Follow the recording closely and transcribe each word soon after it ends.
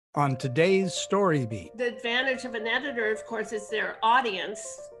on today's Story Beat. The advantage of an editor, of course, is their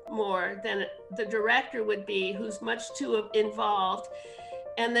audience more than the director would be, who's much too involved.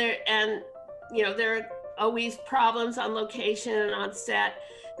 And there are always problems on location and on set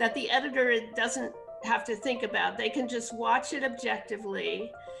that the editor doesn't have to think about. They can just watch it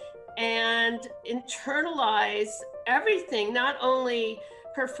objectively and internalize everything, not only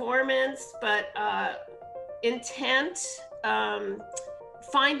performance, but intent,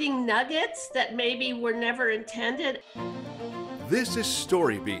 finding nuggets that maybe were never intended. This is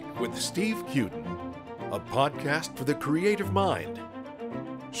StoryBeat with Steve Cuden, a podcast for the creative mind.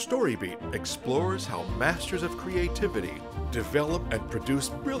 StoryBeat explores how masters of creativity develop and produce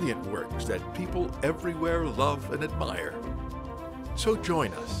brilliant works that people everywhere love and admire. So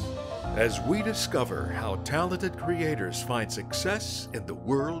join us as we discover how talented creators find success in the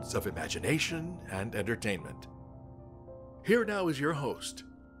worlds of imagination and entertainment. Here now is your host,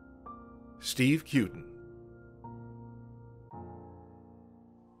 Steve Cuden.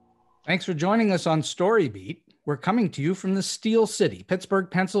 Thanks for joining us on StoryBeat. We're coming to you from the Steel City, Pittsburgh,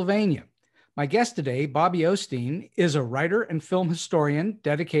 Pennsylvania. My guest today, Bobbie O'Steen, is a writer and film historian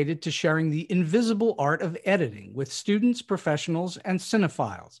dedicated to sharing the invisible art of editing with students, professionals, and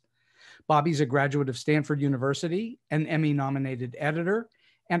cinephiles. Bobbie's a graduate of Stanford University, an Emmy-nominated editor,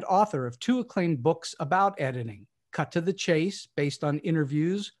 and author of 2 acclaimed books about editing, Cut to the Chase, based on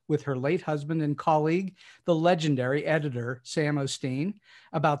interviews with her late husband and colleague, the legendary editor Sam O'Steen,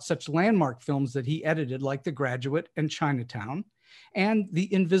 about such landmark films that he edited like The Graduate and Chinatown, and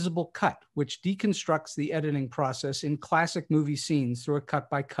The Invisible Cut, which deconstructs the editing process in classic movie scenes through a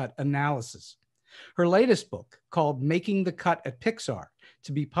cut-by-cut analysis. Her latest book, called Making the Cut at Pixar,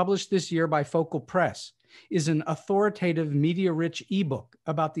 to be published this year by Focal Press, is an authoritative, media-rich eBook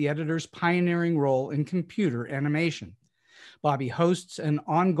about the editor's pioneering role in computer animation. Bobbie hosts an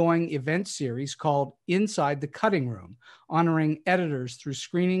ongoing event series called Inside the Cutting Room, honoring editors through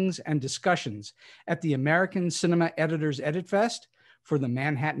screenings and discussions at the American Cinema Editors Edit Fest, for the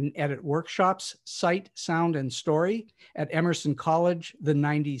Manhattan Edit Workshops, Sight, Sound, and Story at Emerson College, the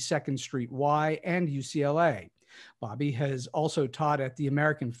 92nd Street Y, and UCLA. Bobbie has also taught at the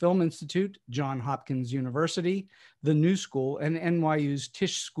American Film Institute, Johns Hopkins University, the New School, and NYU's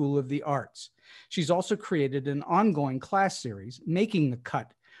Tisch School of the Arts. She's also created an ongoing class series, Making the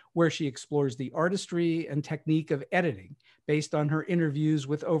Cut, where she explores the artistry and technique of editing based on her interviews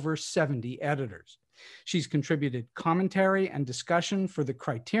with over 70 editors. She's contributed commentary and discussion for the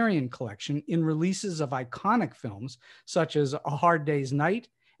Criterion Collection in releases of iconic films such as A Hard Day's Night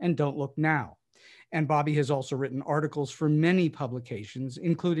and Don't Look Now. And Bobbie has also written articles for many publications,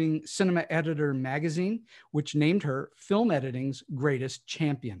 including Cinema Editor magazine, which named her film editing's greatest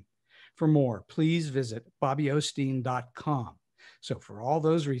champion. For more, please visit bobbieosteen.com. So for all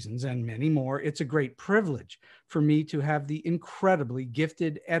those reasons and many more, it's a great privilege for me to have the incredibly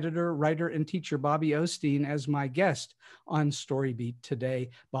gifted editor, writer, and teacher, Bobbie O'Steen, as my guest on StoryBeat today.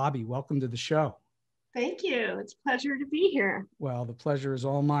 Bobbie, welcome to the show. Thank you. It's a pleasure to be here. Well, the pleasure is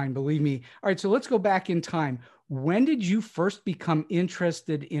all mine, believe me. All right, so let's go back in time. When did you first become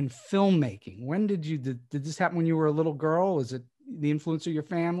interested in filmmaking? Did this happen when you were a little girl? Is it the influence of your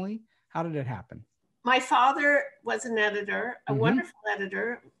family? How did it happen? My father was an editor, a wonderful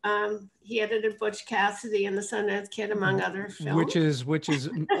editor. He edited Butch Cassidy and the Sundance Kid, among other films. Which is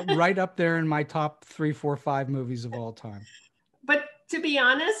right up there in my top 3, 4, 5 movies of all time. But to be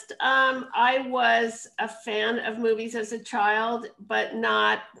honest, I was a fan of movies as a child, but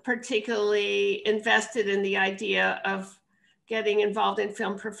not particularly invested in the idea of getting involved in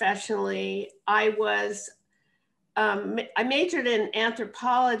film professionally. I majored in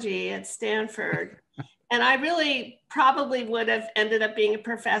anthropology at Stanford, and I really probably would have ended up being a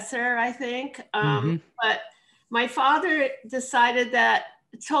professor, I think. But my father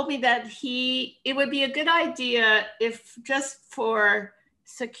told me that it would be a good idea if, just for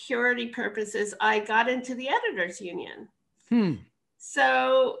security purposes, I got into the editors union.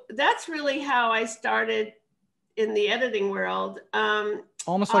 So that's really how I started in the editing world.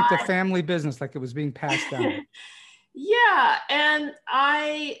 Almost like the family business, like it was being passed down. Yeah, and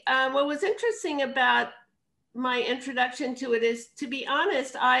what was interesting about my introduction to it is, to be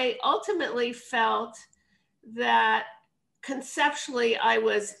honest, I ultimately felt that conceptually I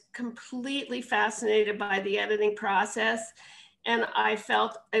was completely fascinated by the editing process, and I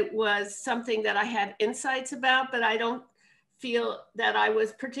felt it was something that I had insights about, but I don't feel that I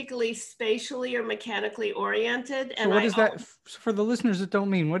was particularly spatially or mechanically oriented. So what is that, for the listeners that don't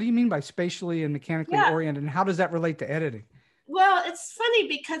mean, what do you mean by spatially and mechanically oriented, and how does that relate to editing? Well, it's funny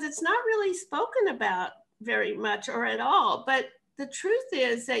because it's not really spoken about very much or at all, but the truth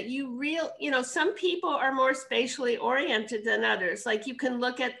is that some people are more spatially oriented than others. Like you can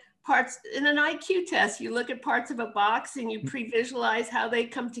look at parts in an IQ test, you look at parts of a box and you pre-visualize how they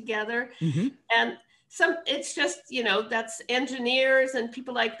come together. And it's just, that's engineers and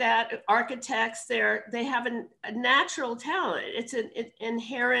people like that, architects, they have a natural talent. It's an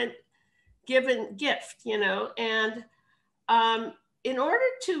inherent given gift, and in order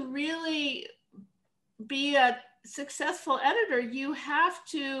to really be a successful editor, you have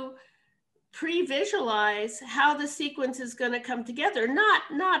to pre-visualize how the sequence is going to come together.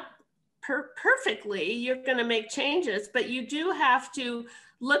 Not perfectly, you're going to make changes, but you do have to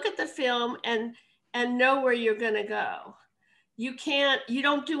look at the film and know where you're going to go. You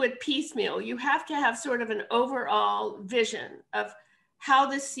don't do it piecemeal. You have to have sort of an overall vision of how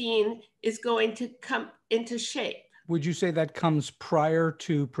the scene is going to come into shape. Would you say that comes prior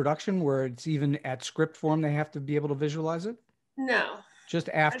to production, where it's even at script form, they have to be able to visualize it? No. Just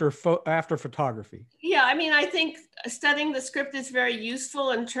after photography? Yeah, I mean, I think studying the script is very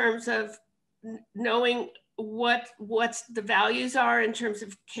useful in terms of knowing what the values are in terms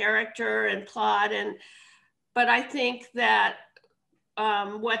of character and plot. But I think that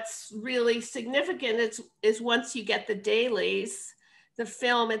what's really significant is once you get the dailies, the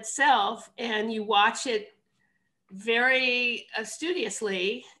film itself, and you watch it very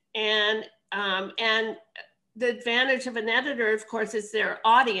studiously, and the advantage of an editor, of course, is their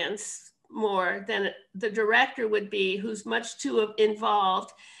audience more than the director would be, who's much too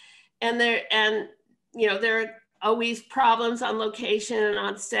involved. And there are always problems on location and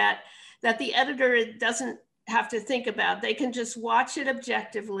on set that the editor doesn't have to think about. They can just watch it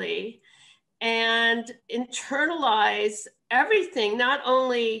objectively and internalize everything, not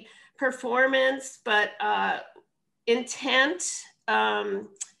only performance, but intent,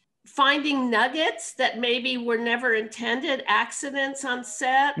 finding nuggets that maybe were never intended, accidents on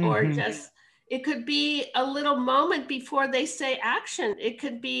set, or just, it could be a little moment before they say action. It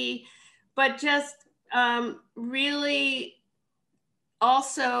could be, but just really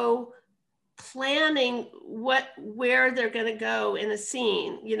also planning where they're going to go in a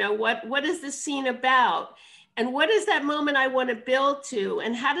scene. What is the scene about? And what is that moment I want to build to?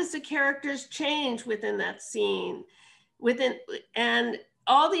 And how does the characters change within that scene? And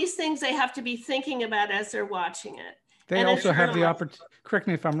all these things they have to be thinking about as they're watching it. They also have the opportunity, correct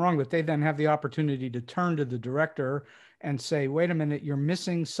me if I'm wrong, but they then have the opportunity to turn to the director and say, wait a minute, you're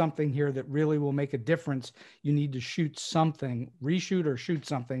missing something here that really will make a difference. You need to shoot something, reshoot or shoot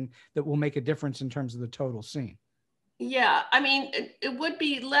something that will make a difference in terms of the total scene. Yeah, I mean, it would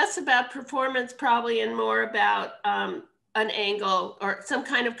be less about performance probably and more about an angle or some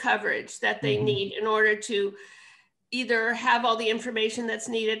kind of coverage that they need in order to either have all the information that's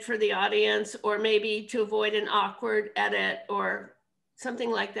needed for the audience, or maybe to avoid an awkward edit or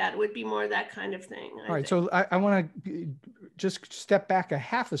something like that. It would be more that kind of thing. All right, so I want to just step back a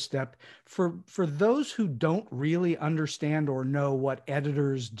half a step. For those who don't really understand or know what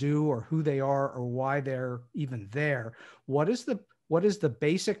editors do or who they are or why they're even there, what is the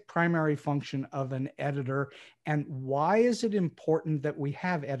basic primary function of an editor, and why is it important that we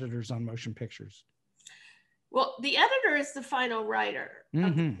have editors on motion pictures? Well, the editor is the final writer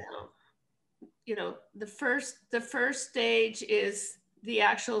of the film. The first stage is the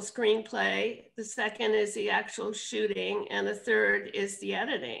actual screenplay. The second is the actual shooting, and the third is the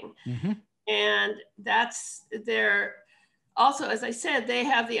editing. And that's also, as I said, they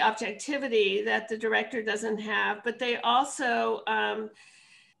have the objectivity that the director doesn't have, but they also,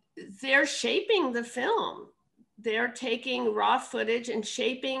 they're shaping the film. They're taking raw footage and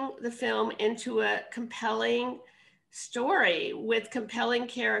shaping the film into a compelling story with compelling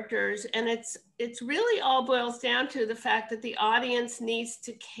characters. And it's really all boils down to the fact that the audience needs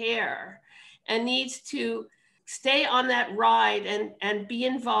to care and needs to stay on that ride and be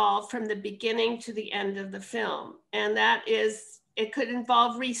involved from the beginning to the end of the film. And it could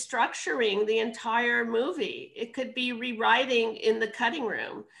involve restructuring the entire movie. It could be rewriting in the cutting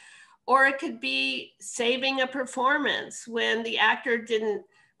room. Or it could be saving a performance when the actor didn't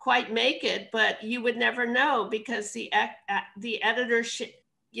quite make it, but you would never know because the editor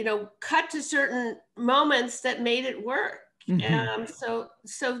cut to certain moments that made it work. So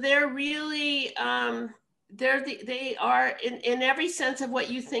they're really they are in every sense of what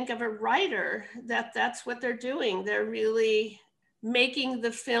you think of a writer. That's what they're doing. They're really making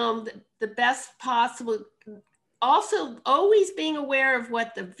the film the best possible. Also, always being aware of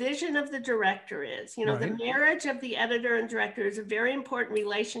what the vision of the director is. Right. The marriage of the editor and director is a very important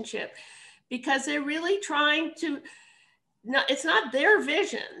relationship because they're really trying to no, it's not their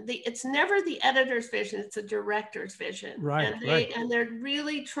vision. It's never the editor's vision. It's a director's vision. Right, right. And they're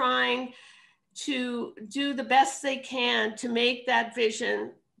really trying to do the best they can to make that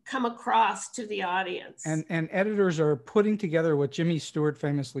vision come across to the audience. And editors are putting together what Jimmy Stewart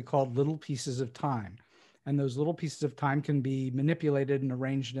famously called little pieces of time. And those little pieces of time can be manipulated and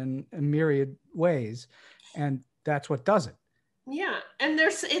arranged in a myriad ways. And that's what does it. Yeah, and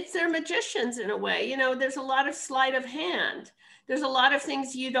they're magicians in a way. You know, there's a lot of sleight of hand. There's a lot of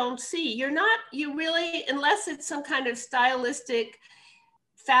things you don't see. You really, unless it's some kind of stylistic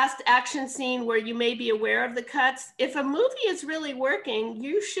fast action scene where you may be aware of the cuts, if a movie is really working,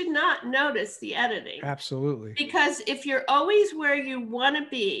 you should not notice the editing. Absolutely. Because if you're always where you want to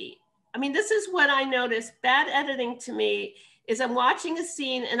be, I mean, this is what I noticed. Bad editing to me is I'm watching a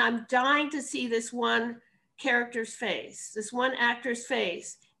scene and I'm dying to see this one character's face, this one actor's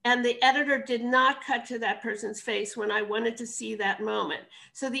face, and the editor did not cut to that person's face when I wanted to see that moment.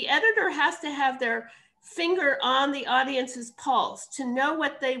 So the editor has to have their finger on the audience's pulse to know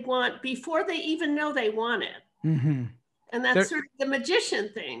what they want before they even know they want it. Mm-hmm. And that's sort of the magician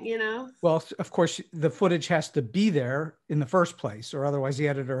thing, you know? Well, of course, the footage has to be there in the first place, or otherwise the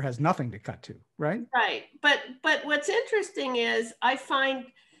editor has nothing to cut to, right? Right. But what's interesting is I find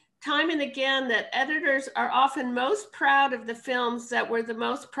time and again that editors are often most proud of the films that were the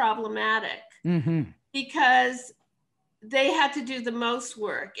most problematic, mm-hmm. because they had to do the most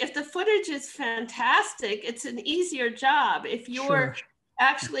work. If the footage is fantastic, it's an easier job. If you're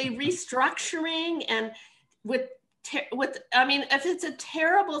actually restructuring and if it's a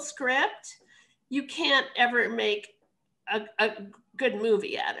terrible script, you can't ever make a good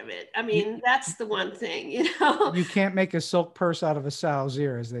movie out of it. I mean, that's the one thing, you know. You can't make a silk purse out of a sow's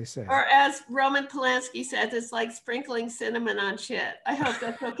ear, as they say. Or as Roman Polanski said, it's like sprinkling cinnamon on shit. I hope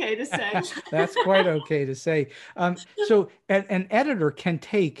that's okay to say. That's quite okay to say. So an editor can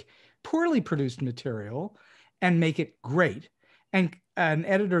take poorly produced material and make it great. And an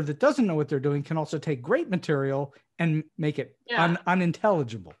editor that doesn't know what they're doing can also take great material and make it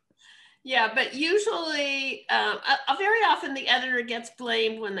unintelligible. Yeah, but usually, very often the editor gets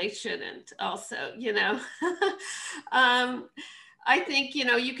blamed when they shouldn't also, you know. I think, you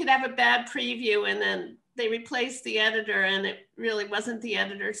know, you could have a bad preview and then they replace the editor and it really wasn't the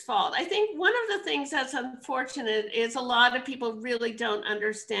editor's fault. I think one of the things that's unfortunate is a lot of people really don't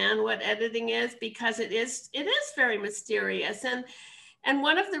understand what editing is, because it is very mysterious. And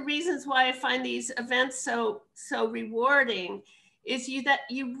one of the reasons why I find these events so rewarding is that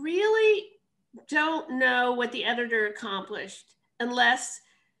you really don't know what the editor accomplished unless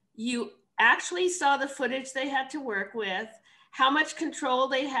you actually saw the footage they had to work with, how much control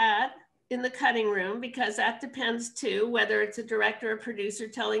they had in the cutting room, because that depends too, whether it's a director or producer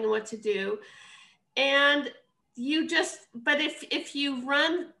telling them what to do. And but if you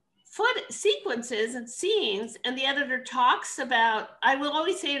run sequences and scenes and the editor talks about, I will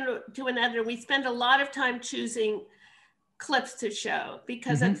always say to an editor, we spend a lot of time choosing clips to show,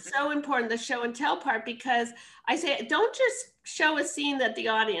 because it's so important, the show and tell part, because I say, don't just show a scene that the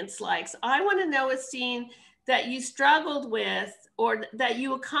audience likes. I want to know a scene that you struggled with, or that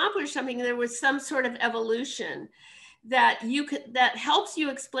you accomplished something. There was some sort of evolution that helps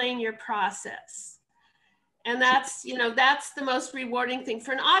you explain your process. And that's, you know, that's the most rewarding thing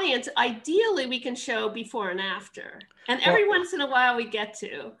for an audience. Ideally, we can show before and after. And every once in a while we get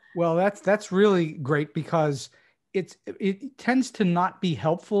to. Well, that's really great, because it tends to not be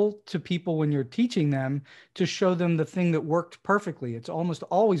helpful to people when you're teaching them to show them the thing that worked perfectly. It's almost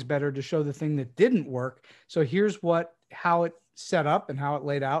always better to show the thing that didn't work. So here's how it set up and how it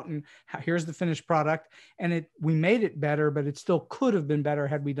laid out, and here's the finished product. And we made it better, but it still could have been better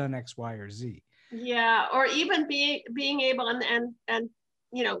had we done X, Y, or Z. Yeah, or even being able and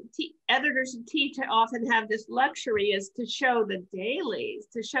you know, editors and teachers often have this luxury is to show the dailies,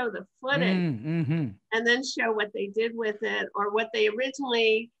 to show the footage, and then show what they did with it, or what they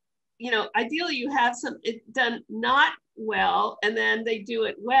originally, you know, ideally you have it done not well, and then they do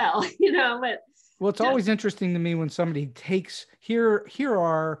it well, you know. But well, it's always interesting to me when somebody takes, here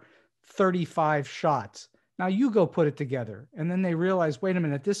are 35 shots. Now you go put it together, and then they realize, wait a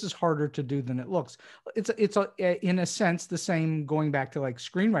minute, this is harder to do than it looks. It's in a sense the same, going back to like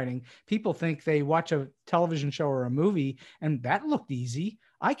screenwriting. People think they watch a television show or a movie and that looked easy,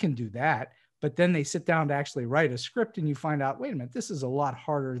 I can do that. But then they sit down to actually write a script and you find out, wait a minute, this is a lot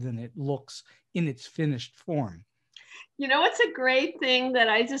harder than it looks in its finished form. You know, it's a great thing that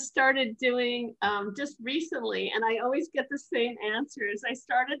I just started doing just recently, and I always get the same answers. I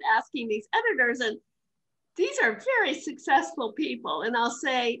started asking these editors, and these are very successful people. And I'll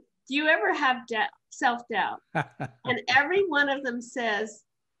say, do you ever have self-doubt? And every one of them says,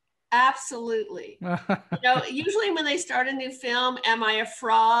 absolutely. Usually when they start a new film, am I a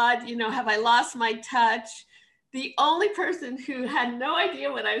fraud? Have I lost my touch? The only person who had no idea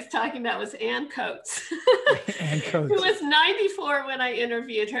what I was talking about was Ann Coates, Ann Coates, who was 94 when I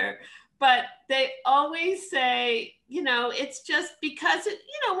interviewed her. But they always say, it's just because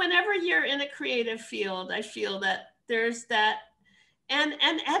whenever you're in a creative field, I feel that there's that, and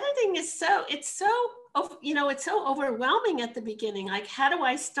editing is it's so overwhelming at the beginning. Like, how do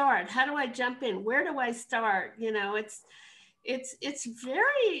I start? How do I jump in? Where do I start? It's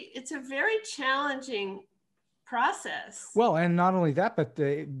a very challenging process. Well, and not only that, but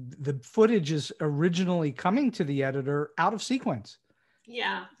the footage is originally coming to the editor out of sequence.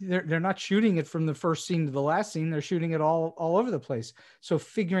 Yeah. They're not shooting it from the first scene to the last scene. They're shooting it all over the place. So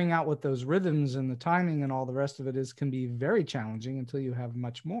figuring out what those rhythms and the timing and all the rest of it is can be very challenging until you have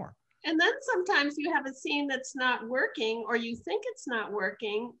much more. And then sometimes you have a scene that's not working, or you think it's not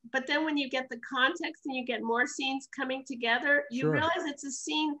working, but then when you get the context and you get more scenes coming together, you Sure. realize it's a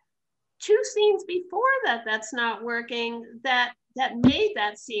scene, 2 scenes before that's not working, that made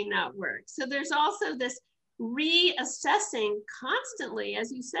that scene not work. So there's also this reassessing constantly,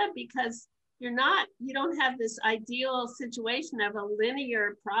 as you said, because you don't have this ideal situation of a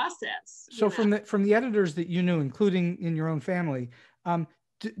linear process. So from the editors that you knew, including in your own family,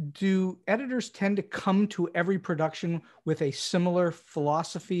 do editors tend to come to every production with a similar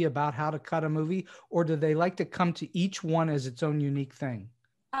philosophy about how to cut a movie, or do they like to come to each one as its own unique thing?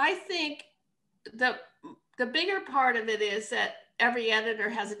 I think the bigger part of it is that every editor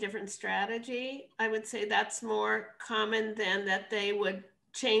has a different strategy. I would say that's more common than that they would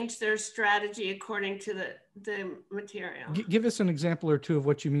change their strategy according to the material. Give us an example or two of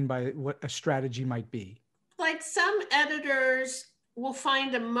what you mean by what a strategy might be. Like, some editors will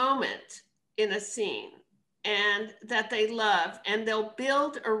find a moment in a scene and that they love, and they'll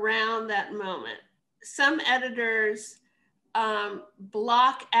build around that moment. Some editors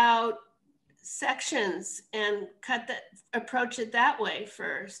block out sections and approach it that way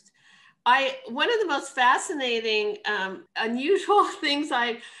first. One of the most fascinating, unusual things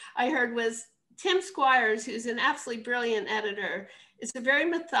I heard was Tim Squires, who's an absolutely brilliant editor, is a very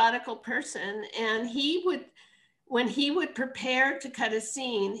methodical person, and when he would prepare to cut a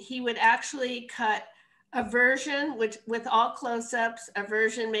scene, he would actually cut a version with all close-ups, a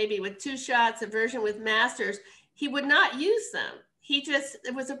version maybe with 2 shots, a version with masters. He would not use them.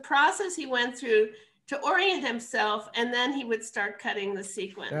 It was a process he went through to orient himself, and then he would start cutting the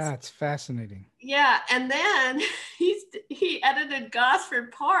sequence. That's fascinating. Yeah, and then he edited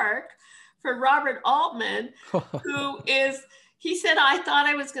Gosford Park for Robert Altman, he said, I thought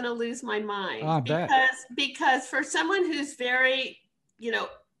I was going to lose my mind because for someone who's very,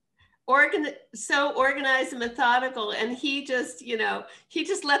 so organized and methodical, and he just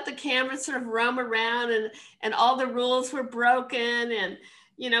let the camera sort of roam around, and all the rules were broken, and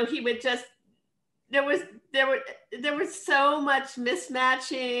he would just, there was so much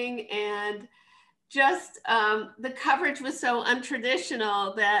mismatching, and just the coverage was so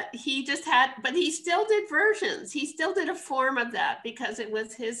untraditional that he just but he still did versions. He still did a form of that because it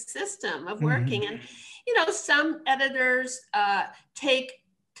was his system of working. Mm-hmm. And, some editors take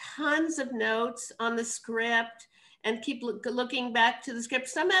tons of notes on the script and keep looking back to the script.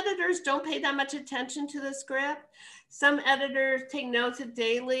 Some editors don't pay that much attention to the script. Some editors take notes at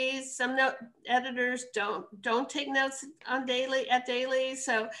dailies. Some editors don't take notes at dailies.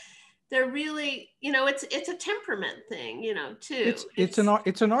 So they're really, it's a temperament thing, too. It's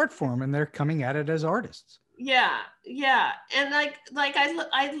an art form, and they're coming at it as artists. Yeah. And like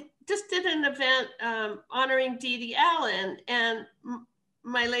I just did an event honoring Dee Dee Allen, and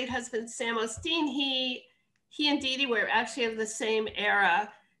my late husband, Sam O'Steen, he and Dee Dee were actually of the same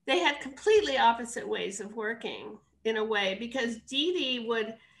era. They had completely opposite ways of working in a way, because Dee Dee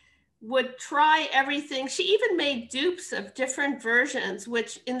would try everything. She even made dupes of different versions,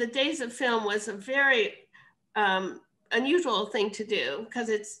 which in the days of film was a very unusual thing to do, because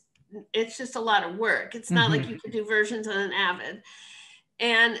it's just a lot of work. It's not like you could do versions on an Avid.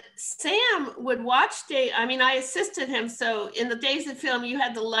 And Sam would watch I assisted him. So in the days of film, you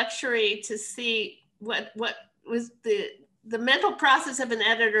had the luxury to see what was the mental process of an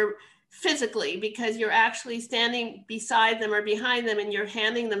editor physically, because you're actually standing beside them or behind them, and you're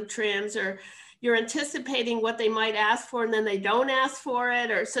handing them trims, or you're anticipating what they might ask for, and then they don't ask for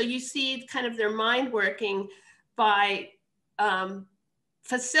it. Or so you see kind of their mind working by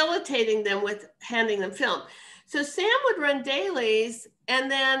facilitating them with handing them film. So Sam would run dailies, and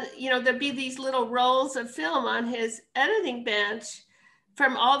then, there'd be these little rolls of film on his editing bench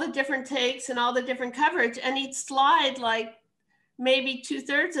from all the different takes and all the different coverage, and he'd slide like maybe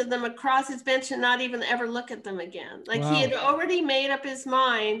 2/3 of them across his bench and not even ever look at them again. Like Wow. he had already made up his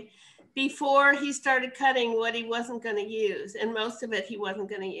mind before he started cutting what he wasn't going to use, and most of it he wasn't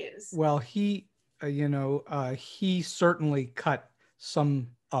going to use. Well, he certainly cut some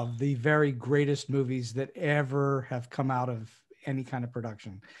of the very greatest movies that ever have come out of any kind of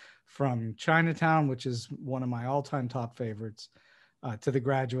production, from Chinatown, which is one of my all-time top favorites, to The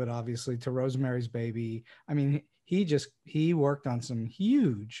Graduate, obviously, to Rosemary's Baby. I mean, he worked on some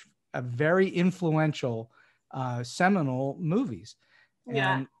huge, very influential, seminal movies.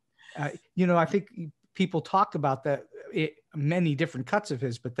 Yeah. And, I think people talk about that, many different cuts of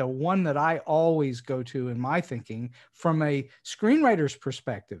his, but the one that I always go to in my thinking from a screenwriter's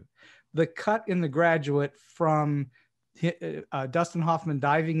perspective, the cut in The Graduate from Dustin Hoffman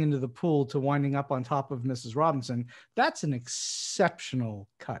diving into the pool to winding up on top of Mrs. Robinson, that's an exceptional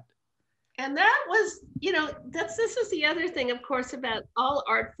cut. And that was, this is the other thing, of course, about all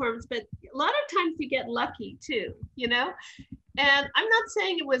art forms, but a lot of times you get lucky too, And I'm not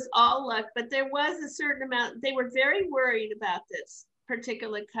saying it was all luck, but there was a certain amount. They were very worried about this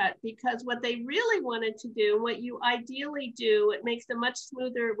particular cut because what they really wanted to do, what you ideally do, it makes a much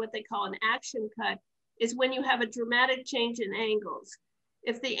smoother, what they call an action cut, is when you have a dramatic change in angles.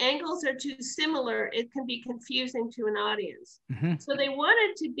 If the angles are too similar, it can be confusing to an audience. Mm-hmm. So they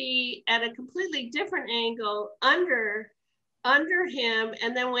wanted to be at a completely different angle under him,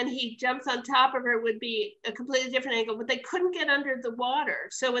 and then when he jumps on top of her would be a completely different angle, but they couldn't get under the water.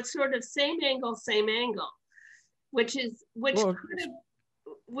 So it's sort of same angle, which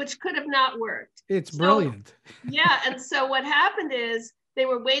could have not worked. It's brilliant. Yeah, and so what happened is they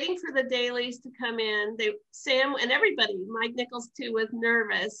were waiting for the dailies to come in. Sam and everybody, Mike Nichols too, was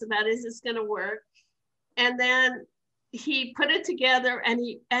nervous about, is this going to work? And then he put it together, and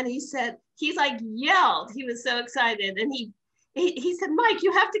he said, he like yelled. He was so excited, and he said, Mike,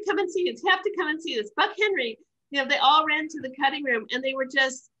 you have to come and see this. You have to come and see this. Buck Henry, they all ran to the cutting room, and they were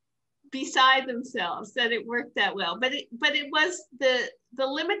just beside themselves that it worked that well. But it was the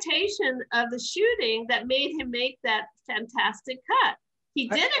limitation of the shooting that made him make that fantastic cut. He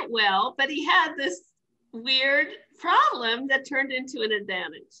did it well, but he had this weird problem that turned into an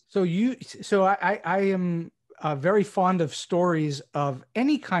advantage. So I am very fond of stories of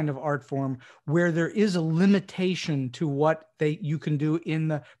any kind of art form where there is a limitation to what you can do in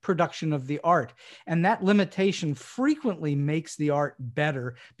the production of the art. And that limitation frequently makes the art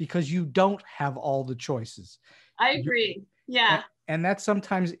better because you don't have all the choices. I agree. Yeah. And that's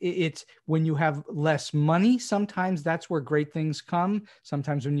sometimes it's when you have less money, sometimes that's where great things come.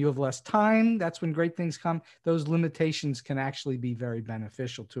 Sometimes when you have less time, that's when great things come. Those limitations can actually be very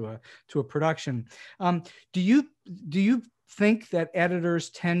beneficial to a production. Do you think that editors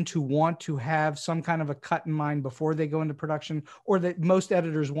tend to want to have some kind of a cut in mind before they go into production, or that most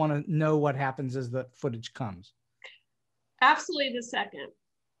editors want to know what happens as the footage comes? Absolutely the second.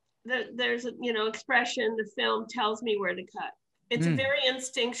 There's expression, the film tells me where to cut. It's very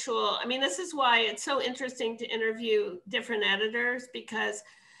instinctual. I mean, this is why it's so interesting to interview different editors, because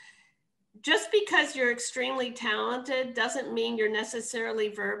just because you're extremely talented doesn't mean you're necessarily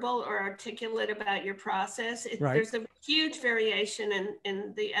verbal or articulate about your process. Right. There's a huge variation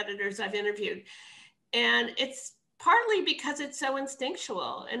in the editors I've interviewed. And it's partly because it's so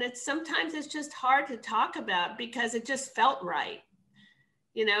instinctual, and sometimes it's just hard to talk about because it just felt right,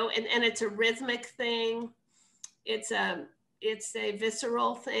 and it's a rhythmic thing. It's a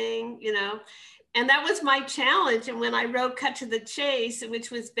visceral thing, and that was my challenge. And when I wrote Cut to the Chase, which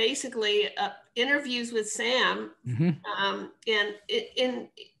was basically interviews with Sam, and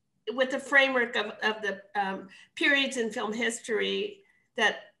with the framework of the periods in film history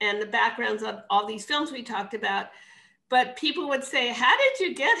and the backgrounds of all these films we talked about. But people would say, how did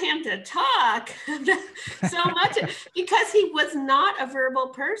you get him to talk so much? Because he was not a verbal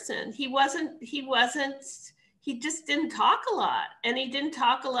person. He just didn't talk a lot, and he didn't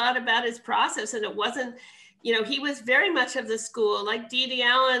talk a lot about his process. And it wasn't, he was very much of the school, like Dede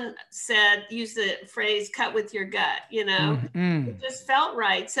Allen used the phrase, cut with your gut, It just felt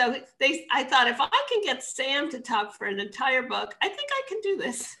right. So I thought, if I can get Sam to talk for an entire book, I think I can do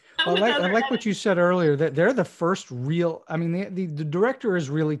this. I like what you said earlier, that they're the first real, the director is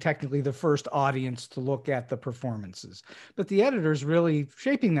really technically the first audience to look at the performances, but the editor is really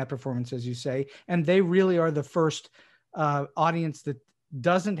shaping that performance, as you say, and they really are the first audience that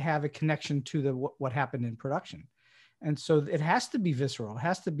doesn't have a connection to what happened in production. And so it has to be visceral. It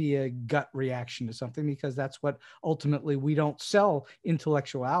has to be a gut reaction to something, because that's what ultimately, we don't sell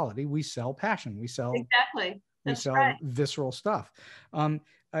intellectuality. We sell passion. We sell Exactly. We That's sell right. visceral stuff.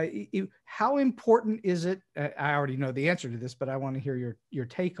 How important is it? I already know the answer to this, but I want to hear your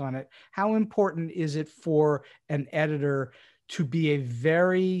take on it. How important is it for an editor to be a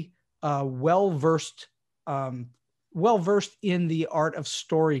very well-versed in the art of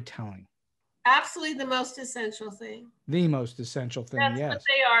storytelling? Absolutely the most essential thing. The most essential thing, That's yes. what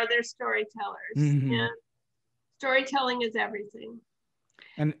they are. They're storytellers. Mm-hmm. And storytelling is everything.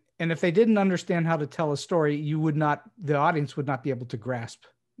 And if they didn't understand how to tell a story, the audience would not be able to grasp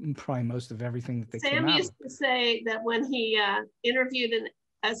probably most of everything that they came out Sam used to say that when he interviewed an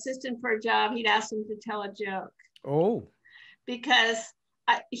assistant for a job, he'd ask him to tell a joke. Oh. Because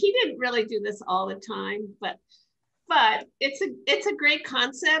he didn't really do this all the time, but it's a great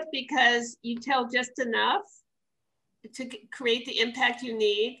concept because you tell just enough to create the impact you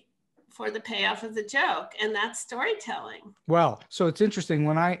need for the payoff of the joke, and that's storytelling. Well, so it's interesting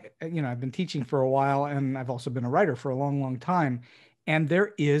when I've been teaching for a while, and I've also been a writer for a long, long time, and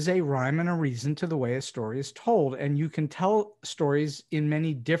there is a rhyme and a reason to the way a story is told, and you can tell stories in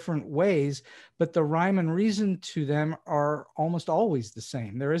many different ways, but the rhyme and reason to them are almost always the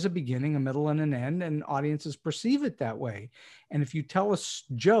same. There is a beginning, a middle, and an end, and audiences perceive it that way. And if you tell a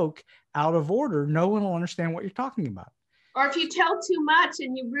joke out of order, no one will understand what you're talking about. Or if you tell too much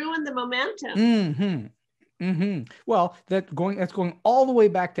and you ruin the momentum. Mm-hmm. Mm-hmm. Well, that's going all the way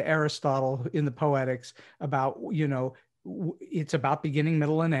back to Aristotle in the Poetics about, it's about beginning,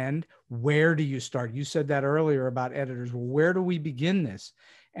 middle, and end. Where do you start? You said that earlier about editors. Well, where do we begin this?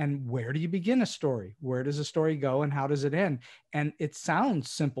 And where do you begin a story? Where does a story go and how does it end? And it sounds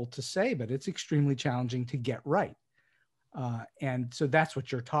simple to say, but it's extremely challenging to get right. And so that's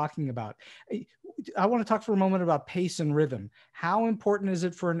what you're talking about. I want to talk for a moment about pace and rhythm. How important is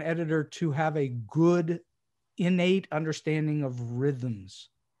it for an editor to have a good, innate understanding of rhythms?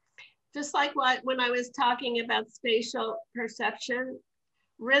 Just like when I was talking about spatial perception,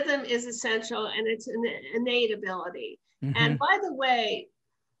 rhythm is essential and it's an innate ability. Mm-hmm. And by the way,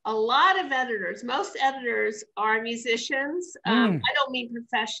 a lot of editors, most editors are musicians. I don't mean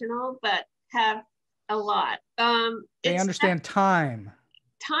professional, but have a lot. They understand time.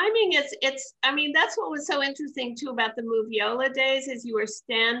 Timing that's what was so interesting too about the Moviola days is you were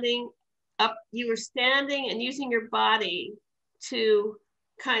standing and using your body to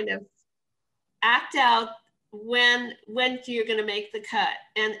kind of act out when you're going to make the cut.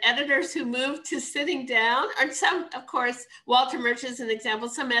 And editors who moved to sitting down, or some, of course, Walter Murch is an example,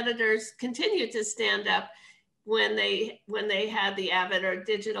 some editors continue to stand up when they had the Avid or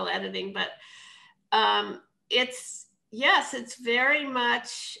digital editing, but it's very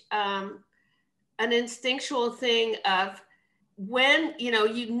much an instinctual thing of when,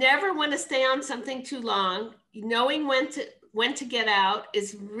 you never want to stay on something too long. Knowing when to get out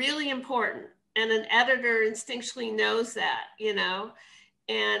is really important. And an editor instinctually knows that,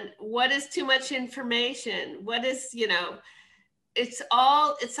 and what is too much information? What is, it's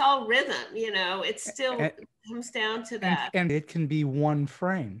all rhythm, it still comes down to that. And it can be one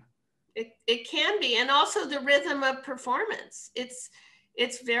frame. It can be, and also the rhythm of performance.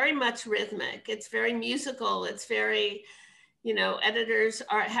 It's very much rhythmic. It's very musical. It's very, editors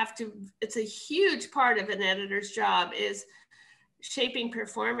it's a huge part of an editor's job is shaping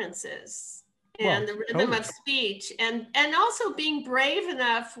performances and the rhythm of speech, and also being brave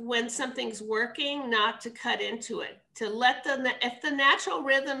enough when something's working, not to cut into it, to let if the natural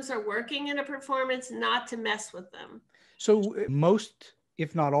rhythms are working in a performance, not to mess with them. So most,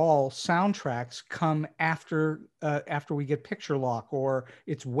 if not all, soundtracks come after we get picture lock, or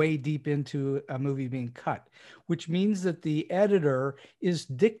it's way deep into a movie being cut, which means that the editor is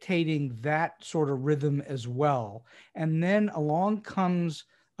dictating that sort of rhythm as well. And then along comes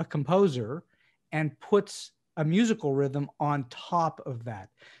a composer and puts a musical rhythm on top of that.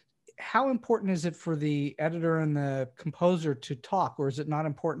 How important is it for the editor and the composer to talk, or is it not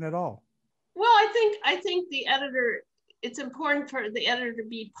important at all? Well, I think the editor, it's important for the editor to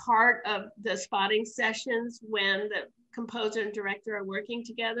be part of the spotting sessions when the composer and director are working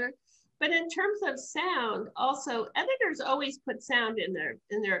together. But in terms of sound, also editors always put sound in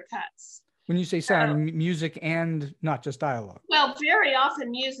their cuts. When you say sound, music and not just dialogue. Well, very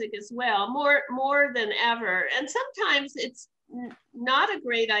often music as well, more than ever. And sometimes it's not a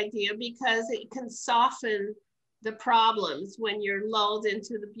great idea because it can soften the problems when you're lulled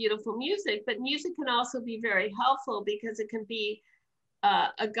into the beautiful music. But music can also be very helpful because it can be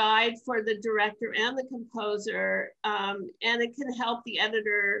a guide for the director and the composer, and it can help the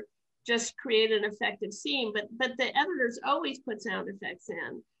editor just create an effective scene. But the editors always put sound effects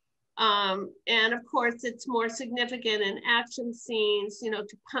in. And of course, it's more significant in action scenes,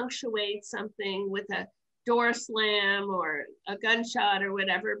 to punctuate something with a door slam or a gunshot or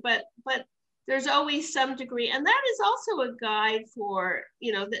whatever, but there's always some degree. And that is also a guide for,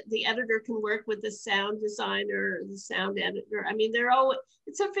 you know, the editor can work with the sound designer, the sound editor. I mean,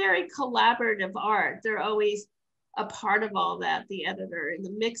 it's a very collaborative art. They're always a part of all that, the editor, and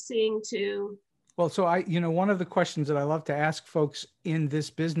the mixing too. Well, so one of the questions that I love to ask folks in this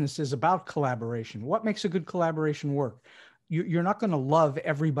business is about collaboration. What makes a good collaboration work? You're not going to love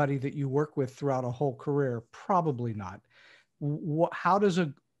everybody that you work with throughout a whole career. Probably not. What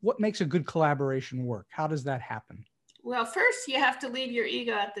makes a good collaboration work? How does that happen? Well, first you have to leave your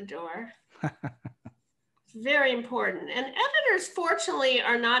ego at the door. It's very important. And editors, fortunately,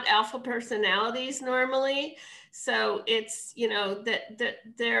 are not alpha personalities normally. So it's, you know, that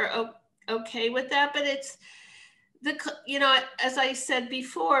they're okay with that, but it's you know, as I said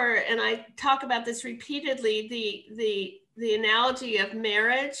before, and I talk about this repeatedly, the analogy of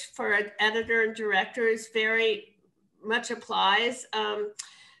marriage for an editor and director is very much applies.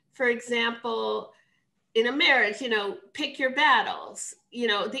 For example, in a marriage, you know, pick your battles. You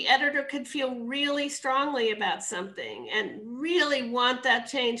know, the editor could feel really strongly about something and really want that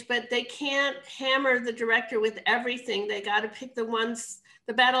change, but they can't hammer the director with everything. They got to pick the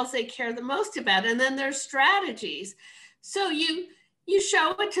battles they care the most about. And then there's strategies. So you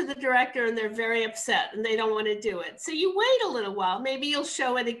show it to the director and they're very upset and they don't want to do it. So you wait a little while, maybe you'll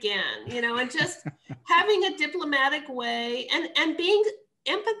show it again, you know, and just having a diplomatic way and being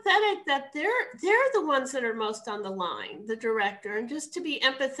empathetic that they're the ones that are most on the line, the director, and just to be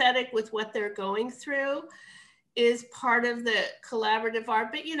empathetic with what they're going through is part of the collaborative art.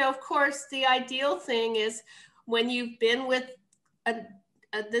 But, you know, of course, the ideal thing is when you've been with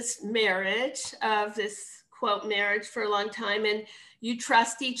this marriage of this quote marriage for a long time and you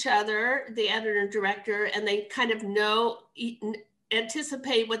trust each other, the editor and director, and they kind of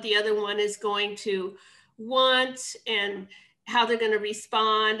anticipate what the other one is going to want and how they're going to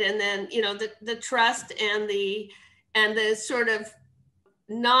respond. And then, you know, the trust and the sort of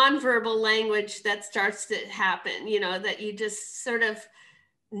nonverbal language that starts to happen, you know, that you just sort of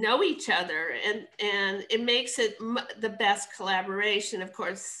know each other and it makes it the best collaboration, of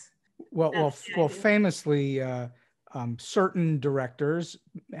course. Well, famously, certain directors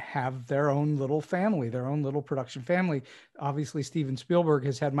have their own little family, their own little production family. Obviously, Steven Spielberg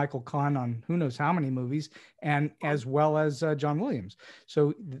has had Michael Kahn on who knows how many movies, and as well as John Williams.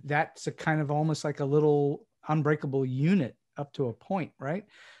 So that's a kind of almost like a little unbreakable unit up to a point, right?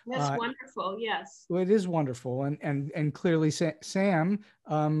 That's wonderful. Yes. Well, it is wonderful, and clearly Sam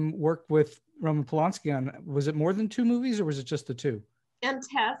worked with Roman Polanski on. Was it more than 2 movies, or was it just the 2? And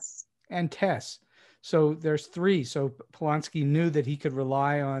Tess. So there's 3. So Polanski knew that he could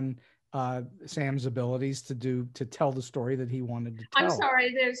rely on Sam's abilities to tell the story that he wanted to tell. I'm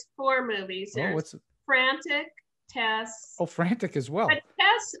sorry, there's 4 movies. There's Frantic, Tess. Oh, Frantic as well. But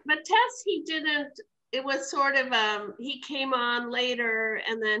Tess, he didn't. It was sort of he came on later,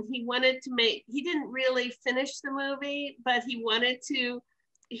 and then he didn't really finish the movie, but he wanted to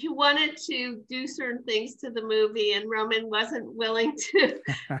do certain things to the movie, and Roman wasn't willing to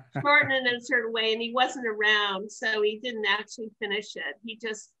shorten it in a certain way, and he wasn't around, so he didn't actually finish it. He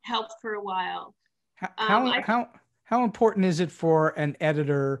just helped for a while. How important is it for an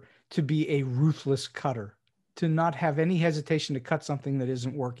editor to be a ruthless cutter, to not have any hesitation to cut something that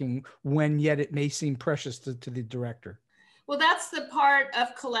isn't working when yet it may seem precious to the director? Well, that's the part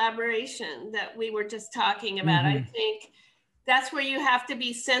of collaboration that we were just talking about. Mm-hmm. I think that's where you have to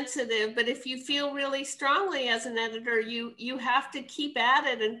be sensitive, but if you feel really strongly as an editor, you have to keep at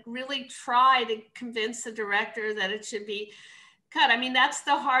it and really try to convince the director that it should be cut. I mean, that's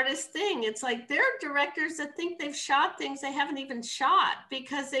the hardest thing. It's like there are directors that think they've shot things they haven't even shot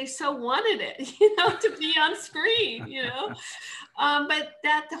because they so wanted it, you know, to be on screen, you know. But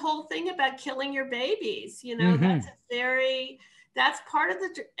the whole thing about killing your babies, you know, mm-hmm. That's part of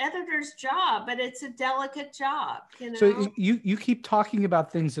the editor's job, but it's a delicate job, you know. So you keep talking about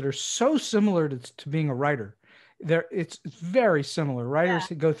things that are so similar to being a writer. It's very similar. Writers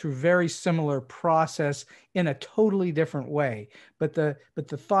go through very similar process in a totally different way. But the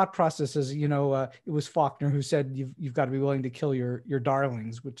thought process is, you know, it was Faulkner who said you've got to be willing to kill your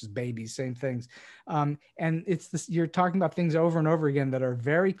darlings, which is babies, same things. And it's this, you're talking about things over and over again that are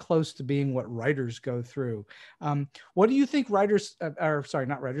very close to being what writers go through. What do you think editors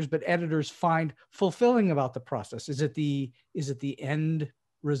find fulfilling about the process? Is it the end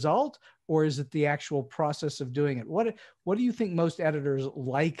result, or is it the actual process of doing it? What do you think most editors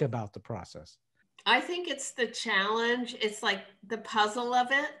like about the process? I think it's the challenge. It's like the puzzle of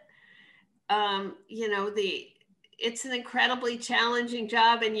it. You know, it's an incredibly challenging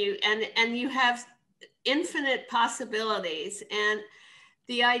job, and you have infinite possibilities, and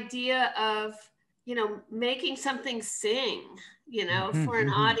the idea of, making something sing, for an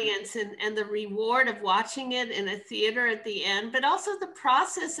audience, and the reward of watching it in a theater at the end, but also the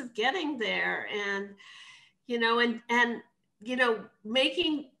process of getting there, and,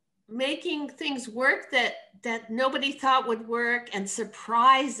 making things work that nobody thought would work, and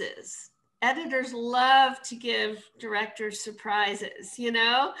surprises. Editors love to give directors surprises,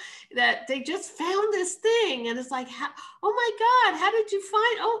 that they just found this thing, and it's like, oh my God, how did you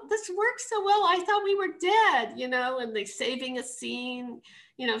find, oh, this works so well, I thought we were dead, and they saving a scene,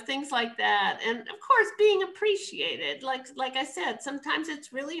 things like that. And of course, being appreciated. Like I said, sometimes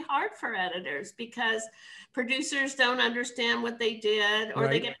it's really hard for editors because producers don't understand what they did, or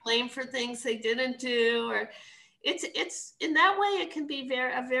they get blamed for things they didn't do, or it's in that way, it can be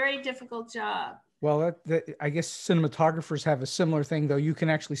a very difficult job. Well, I guess cinematographers have a similar thing, though. You can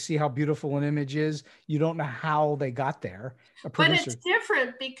actually see how beautiful an image is. You don't know how they got there. But it's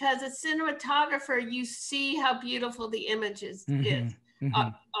different because a cinematographer, you see how beautiful the images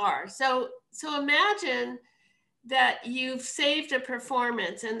are. So imagine that you've saved a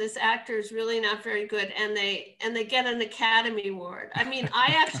performance and this actor is really not very good, and they get an Academy Award. I mean,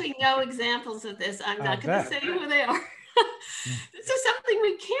 I actually know examples of this. I'm not going to say who they are. This is something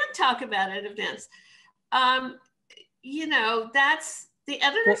we can't talk about in advance. That's the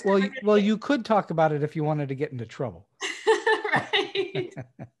editors. Well, you could talk about it if you wanted to get into trouble. Right.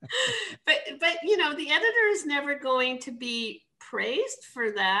 but the editor is never going to be praised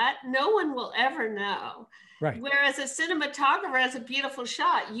for that. No one will ever know. Right. Whereas a cinematographer has a beautiful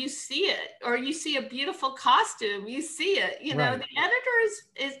shot, you see it, or you see a beautiful costume, you see it. The editor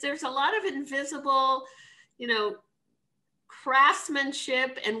is there's a lot of invisible,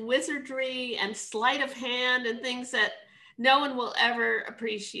 craftsmanship and wizardry and sleight of hand and things that no one will ever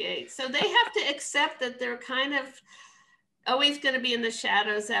appreciate. So they have to accept that they're kind of always going to be in the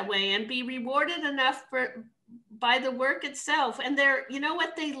shadows that way, and be rewarded enough by the work itself. And they're,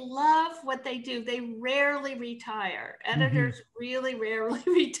 they love what they do. They rarely retire. Editors really rarely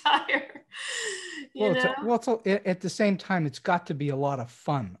retire. At the same time, it's got to be a lot of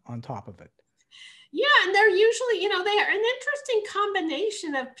fun on top of it. Yeah, and they're usually, they are an interesting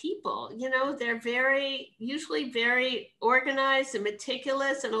combination of people. They're usually very organized and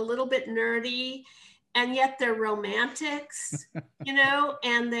meticulous and a little bit nerdy, and yet they're romantics,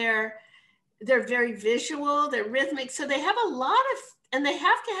 and they're very visual, they're rhythmic. So they have a lot of, and they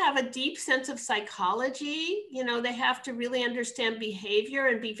have to have a deep sense of psychology. They have to really understand behavior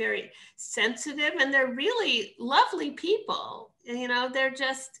and be very sensitive. And they're really lovely people. They're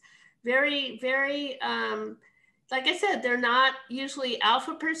just very, very, like I said, they're not usually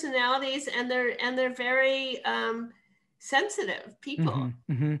alpha personalities, and they're very sensitive people.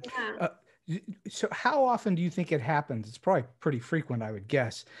 Yeah. So how often do you think it happens? It's probably pretty frequent, I would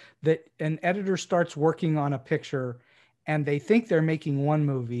guess, that an editor starts working on a picture and they think they're making one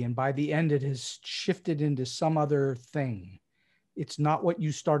movie, and by the end it has shifted into some other thing. It's not what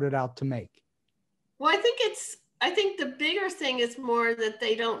you started out to make. Well, I think the bigger thing is more that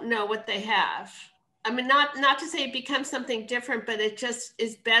they don't know what they have. I mean, not to say it becomes something different, but it just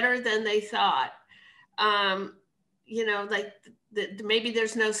is better than they thought. Maybe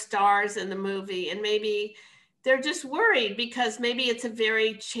there's no stars in the movie, and maybe they're just worried because maybe it's a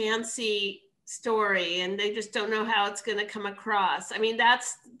very chancy story and they just don't know how it's going to come across. I mean,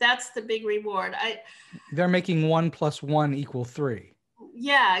 that's the big reward. They're making 1 + 1 = 3.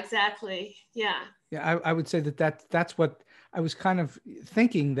 Yeah, exactly. Yeah. Yeah, I would say that's what I was kind of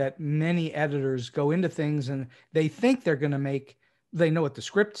thinking, that many editors go into things and they think they're going to make, they know what the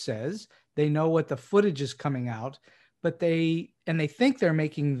script says, they know what the footage is coming out, but they think they're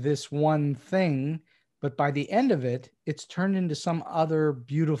making this one thing, but by the end of it, it's turned into some other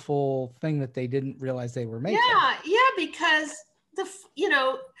beautiful thing that they didn't realize they were making. Yeah, because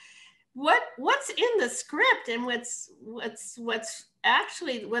what's in the script and what's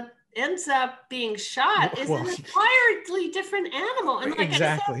actually what ends up being shot is an entirely different animal. And like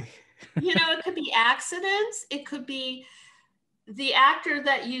exactly. I said, it could be accidents, it could be the actor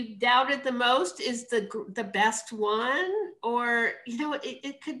that you doubted the most is the best one, or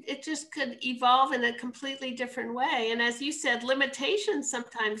it just could evolve in a completely different way. And as you said, limitations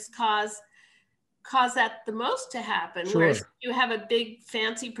sometimes cause that the most to happen. Sure. Whereas you have a big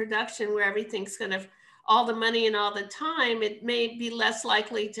fancy production where everything's going to all the money and all the time, it may be less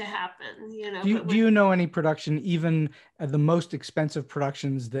likely to happen. Do you know any production, even the most expensive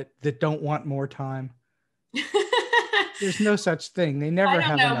productions, that don't want more time? There's no such thing. They never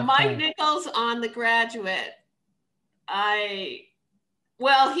have enough time. Mike Nichols on The Graduate.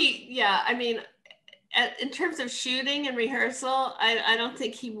 in terms of shooting and rehearsal, I don't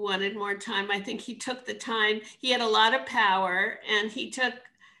think he wanted more time. I think he took the time. He had a lot of power, and he took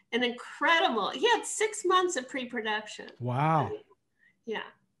he had 6 months of pre-production. Wow. Yeah.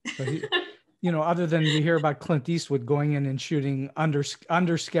 So other than you hear about Clint Eastwood going in and shooting under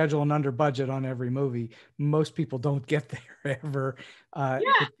schedule and under budget on every movie, most people don't get there ever.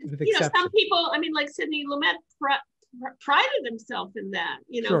 With some people, I mean, like Sidney Lumet prided himself in that.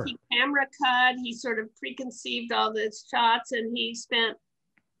 Sure. He camera cut, he sort of preconceived all the shots, and he spent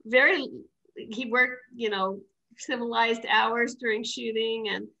he worked, civilized hours during shooting.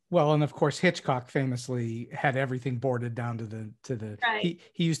 And of course Hitchcock famously had everything boarded down to the right.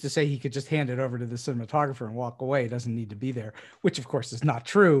 He used to say he could just hand it over to the cinematographer and walk away. It doesn't need to be there, which of course is not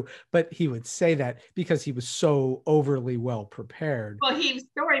true, but he would say that because he was so overly well prepared. Well, he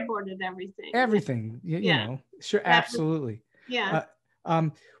storyboarded everything. Sure. Absolutely. Yeah.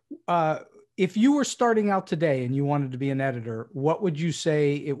 If you were starting out today and you wanted to be an editor, what would you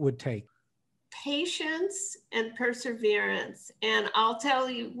say it would take? Patience and perseverance. And I'll tell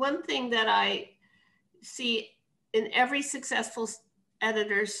you one thing that I see in every successful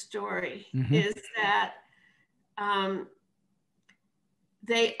editor's story is that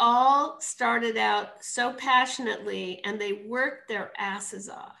they all started out so passionately and they worked their asses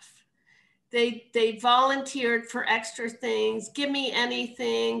off. They volunteered for extra things, give me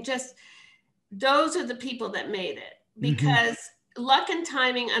anything, just those are the people that made it, because luck and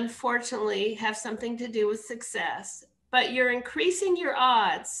timing, unfortunately, have something to do with success, but you're increasing your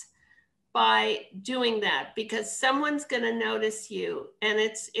odds by doing that because someone's going to notice you. And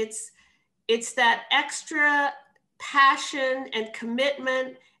it's that extra passion and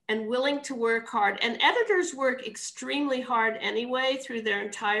commitment and willing to work hard. And editors work extremely hard anyway through their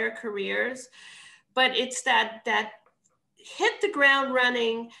entire careers, but it's that hit the ground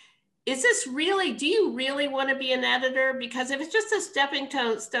running. Do you really want to be an editor? Because if it's just a stepping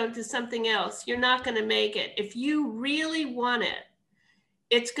stone to something else, you're not going to make it. If you really want it,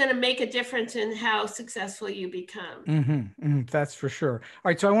 it's going to make a difference in how successful you become. That's for sure. All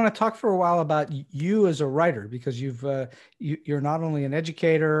right. So I want to talk for a while about you as a writer, because you're not only an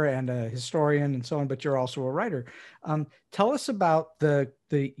educator and a historian and so on, but you're also a writer. Tell us about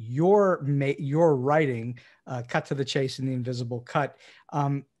your writing, Cut to the Chase and The Invisible Cut.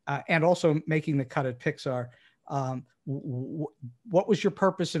 And also making the cut at Pixar. What was your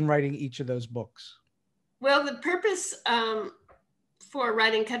purpose in writing each of those books? Well, the purpose for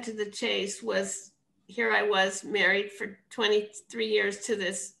writing Cut to the Chase was, here I was married for 23 years to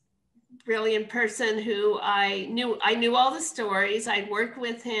this brilliant person who I knew all the stories. I'd worked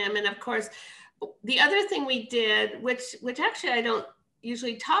with him. And of course, the other thing we did, which actually I don't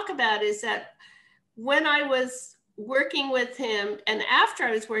usually talk about, is that when I was working with him and after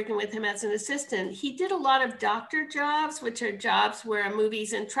I was working with him as an assistant, he did a lot of doctor jobs, which are jobs where a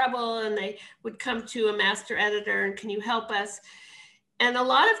movie's in trouble and they would come to a master editor and, can you help us? And a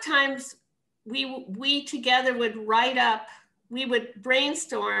lot of times we together would we would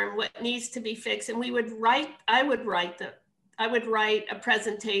brainstorm what needs to be fixed, and I would write a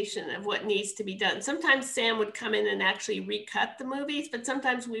presentation of what needs to be done. Sometimes Sam would come in and actually recut the movies, but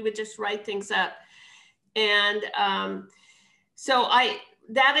sometimes we would just write things up. And so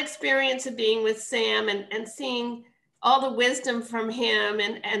that experience of being with Sam and seeing all the wisdom from him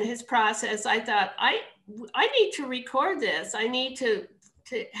and his process, I thought, I need to record this. I need to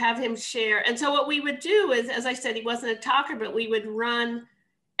have him share. And so what we would do is, as I said, he wasn't a talker, but we would run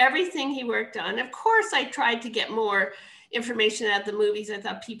everything he worked on. Of course, I tried to get more information out of the movies I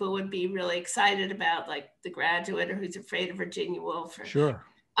thought people would be really excited about, like The Graduate or Who's Afraid of Virginia Woolf. Sure.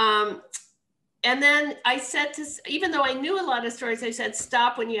 And then I said even though I knew a lot of stories, I said,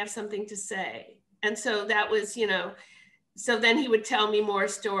 stop when you have something to say. And so that was, so then he would tell me more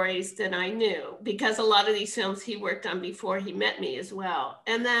stories than I knew, because a lot of these films he worked on before he met me as well.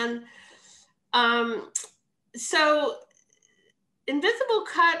 And then, so Invisible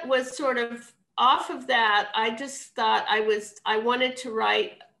Cut was sort of off of that. I just thought I wanted to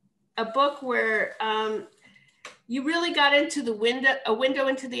write a book where, you really got into a window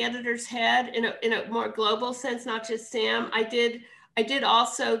into the editor's head in a more global sense, not just Sam. I did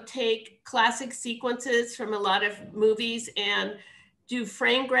also take classic sequences from a lot of movies and do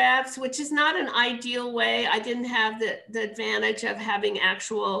frame grabs, which is not an ideal way. I didn't have the advantage of having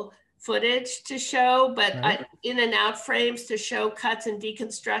actual footage to show, but right. In and out frames to show cuts and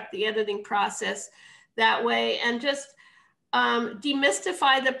deconstruct the editing process that way, and just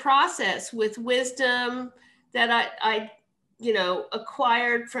demystify the process with wisdom that I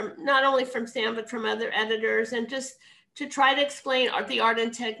acquired from not only from Sam, but from other editors, and just to try to explain the art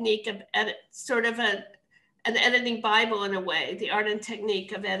and technique of sort of an editing Bible in a way, the art and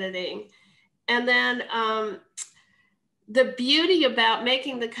technique of editing. And then the beauty about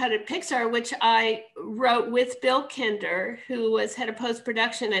making the cut at Pixar, which I wrote with Bill Kinder, who was head of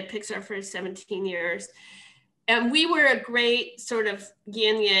post-production at Pixar for 17 years. And we were a great sort of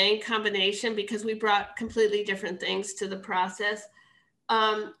yin-yang combination because we brought completely different things to the process.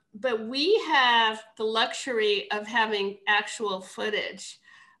 But we have the luxury of having actual footage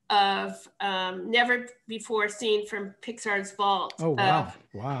of never before seen from Pixar's vault. Oh, wow.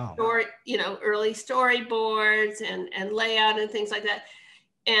 Wow. Story, early storyboards and layout and things like that.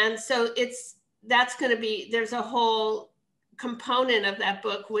 And so that's going to be, there's a whole component of that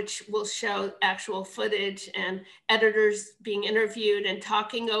book which will show actual footage and editors being interviewed and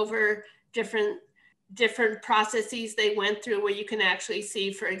talking over different processes they went through, where you can actually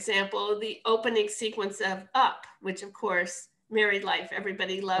see, for example, the opening sequence of Up, which of course, Married Life,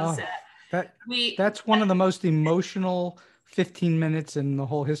 everybody loves that. That's one of the most emotional 15 minutes in the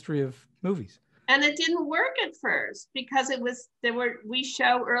whole history of movies. And it didn't work at first because we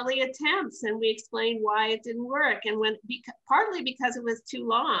show early attempts and we explain why it didn't work, and partly because it was too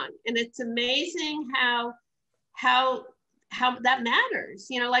long. And it's amazing how that matters,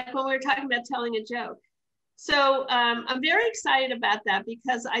 like when we were talking about telling a joke. So I'm very excited about that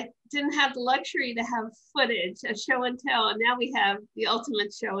because I didn't have the luxury to have footage, a show and tell, and now we have the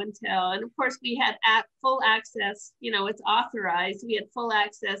ultimate show and tell. And of course we had full access, it's authorized. We had full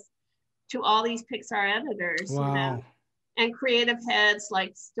access to all these Pixar editors. Wow. And creative heads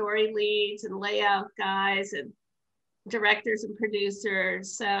like story leads and layout guys and directors and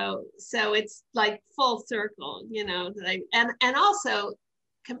producers. So it's like full circle, and also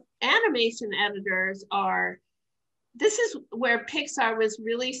animation editors this is where Pixar was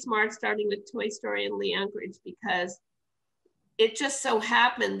really smart, starting with Toy Story and Lee Unkrich, because it just so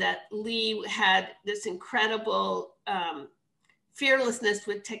happened that Lee had this incredible fearlessness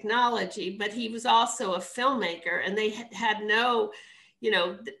with technology, but he was also a filmmaker, and they had no,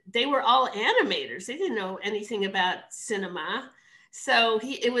 they were all animators. They didn't know anything about cinema. So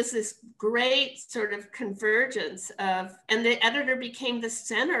it was this great sort of convergence and the editor became the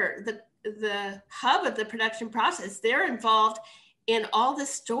center, the hub of the production process. They're involved in all the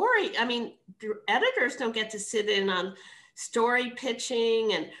story. I mean, the editors don't get to sit in on story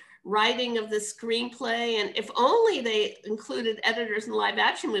pitching and writing of the screenplay. And if only they included editors in live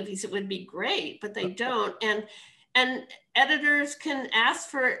action movies, it would be great, but they don't. And editors can ask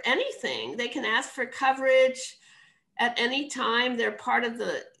for anything. They can ask for coverage at any time. They're part of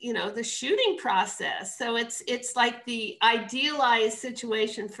the shooting process. So it's like the idealized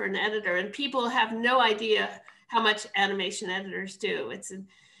situation for an editor, and people have no idea how much animation editors do.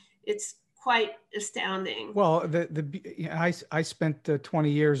 It's quite astounding. Well, I spent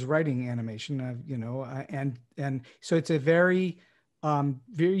 20 years writing animation, and so it's a very,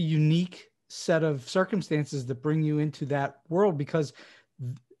 very unique set of circumstances that bring you into that world, because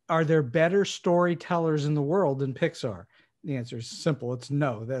are there better storytellers in the world than Pixar? The answer is simple. It's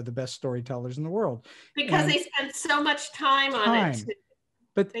no. They're the best storytellers in the world. Because they spend so much time on it.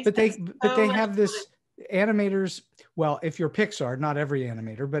 But they have this animators. Well, if you're Pixar, not every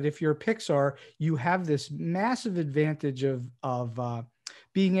animator, but if you're Pixar, you have this massive advantage of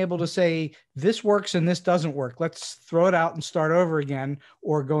being able to say, this works and this doesn't work. Let's throw it out and start over again,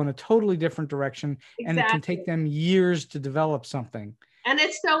 or go in a totally different direction. Exactly. And it can take them years to develop something. And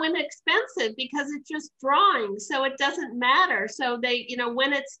it's so inexpensive because it's just drawing. So it doesn't matter. So they,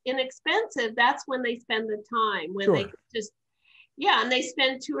 when it's inexpensive, that's when they spend the time, when they just, and they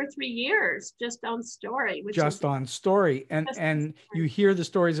spend 2 or 3 years just on story. And you hear the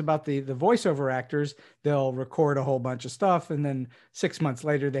stories about the voiceover actors. They'll record a whole bunch of stuff, and then 6 months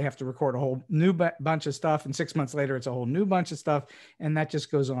later, they have to record a whole new bunch of stuff. And 6 months later, it's a whole new bunch of stuff. And that just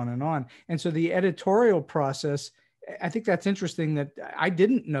goes on and on. And so the editorial process, I think that's interesting, that I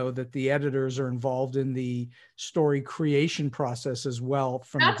didn't know that the editors are involved in the story creation process as well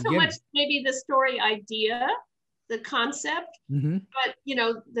from the beginning. Not so much maybe the story idea, the concept,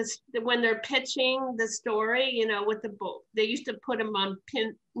 but when they're pitching the story, with the book, they used to put them on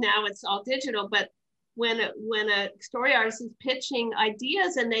pin. Now it's all digital, but when a story artist is pitching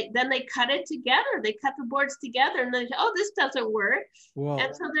ideas, and then they cut it together, they cut the boards together, and they say, oh, this doesn't work. Whoa.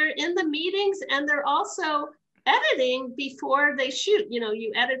 And so they're in the meetings, and they're also editing before they shoot.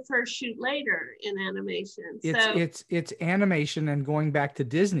 You edit first, shoot later in animation. It's animation, and going back to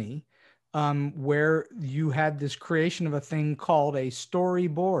Disney, where you had this creation of a thing called a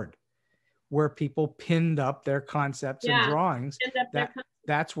storyboard, where people pinned up their concepts and drawings.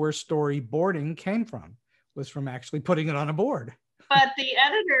 That's where storyboarding came from, was from actually putting it on a board. But the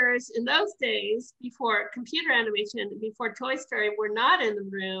editors in those days, before computer animation, before Toy Story, were not in the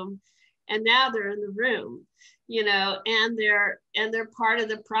room, and now they're in the room, you know, and they're part of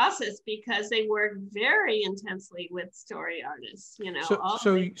the process because they work very intensely with story artists, you know.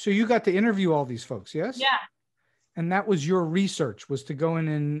 So you got to interview all these folks, yes? Yeah. And that was your research, was to go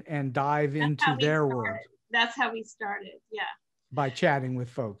in and dive into their world. That's how we started, yeah. By chatting with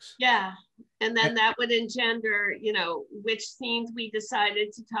folks. Yeah. And then that would engender, you know, which scenes we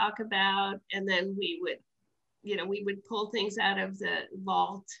decided to talk about. And then we would pull things out of the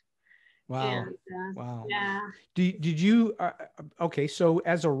vault. Wow. And, wow. Yeah. Did you, okay, so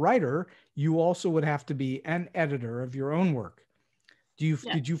as a writer, you also would have to be an editor of your own work.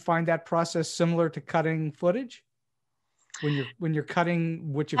 Did you find that process similar to cutting footage? When you're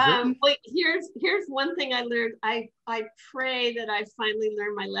cutting what you've written? Well, here's one thing I learned. I pray that I finally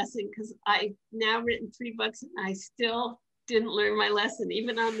learned my lesson, because I've now written 3 books and I still didn't learn my lesson,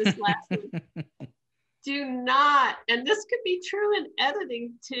 even on this last one. Do not, and this could be true in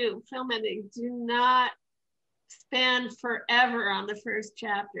editing too, film editing, do not spend forever on the first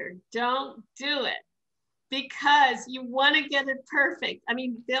chapter. Don't do it, because you want to get it perfect. I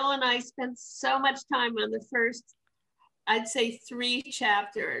mean, Bill and I spent so much time on the first, I'd say 3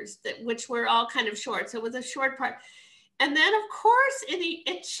 chapters, which were all kind of short. So it was a short part. And then of course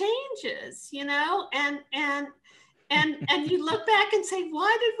it changes, you know, and you look back and say,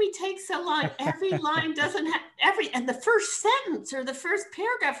 why did we take so long? Every line doesn't have and the first sentence or the first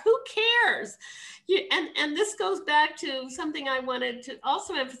paragraph, who cares? And this goes back to something I wanted to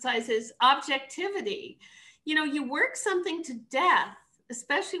also emphasize is objectivity. You know, you work something to death,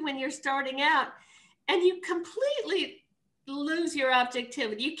 especially when you're starting out, and you completely lose your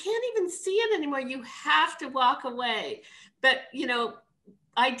objectivity. You can't even see it anymore. You have to walk away. But, you know,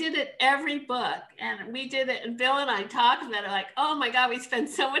 I did it every book, and we did it, and Bill and I talked about it like, oh my God, we spent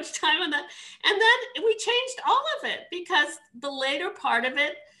so much time on that. And then we changed all of it, because the later part of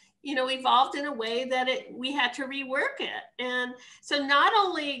it, you know, evolved in a way that we had to rework it. And so not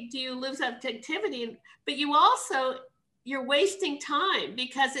only do you lose objectivity, but you're wasting time,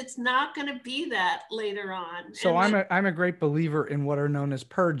 because it's not going to be that later on. So I'm a great believer in what are known as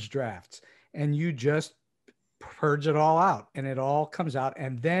purge drafts, and you just purge it all out and it all comes out,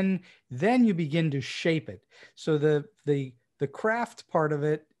 and then you begin to shape it. So the craft part of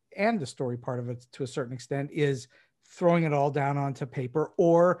it and the story part of it to a certain extent is throwing it all down onto paper,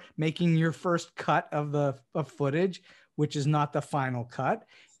 or making your first cut of footage, which is not the final cut,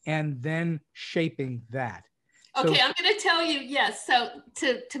 and then shaping that. Okay, so, I'm going to tell you, yes. So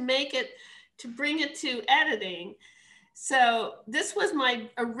to bring it to editing, so this was my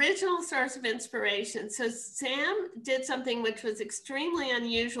original source of inspiration. So Sam did something which was extremely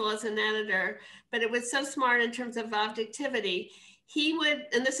unusual as an editor, but it was so smart in terms of objectivity. He would,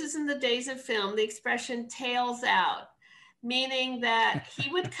 and this is in the days of film, the expression tails out, meaning that he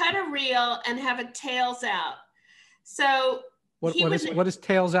would cut a reel and have it tails out. So what does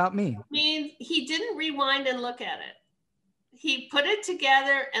tails out mean? It means he didn't rewind and look at it. He put it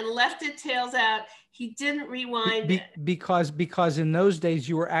together and left it tails out. He didn't rewind it. Because in those days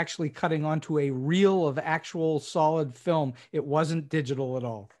you were actually cutting onto a reel of actual solid film. It wasn't digital at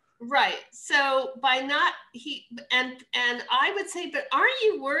all. Right. So and I would say, but aren't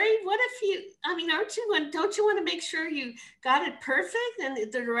you worried? What if don't you want to make sure you got it perfect and the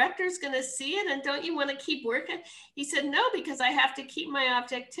director's going to see it? And don't you want to keep working? He said, no, because I have to keep my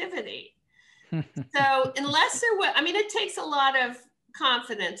objectivity. So unless it takes a lot of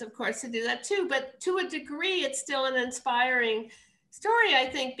confidence, of course, to do that too, but to a degree, it's still an inspiring story, I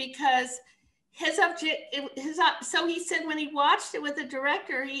think, because so he said when he watched it with the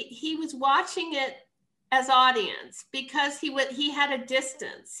director, he was watching it as audience, because he had a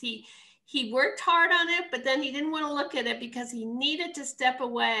distance. He worked hard on it, but then he didn't want to look at it because he needed to step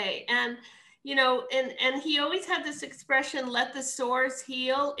away. And you know, and he always had this expression, let the sores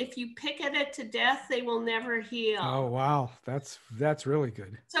heal. If you pick at it to death, they will never heal. Oh, wow. That's really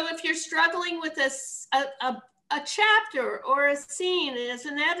good. So if you're struggling with a chapter or a scene as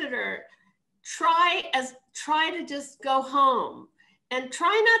an editor, try to just go home and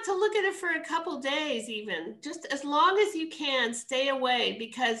try not to look at it for a couple days, even just as long as you can, stay away,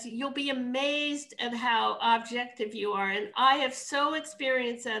 because you'll be amazed at how objective you are. And I have so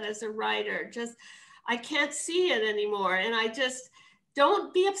experienced that as a writer. Just, I can't see it anymore. And I just,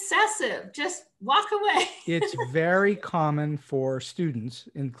 don't be obsessive, just walk away. It's very common for students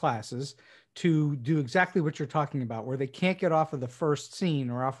in classes to do exactly what you're talking about, where they can't get off of the first scene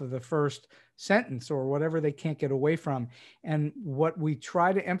or off of the first sentence or whatever they can't get away from. And what we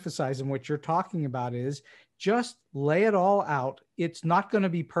try to emphasize and what you're talking about is just lay it all out. It's not going to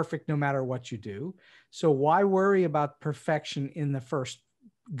be perfect no matter what you do. So why worry about perfection in the first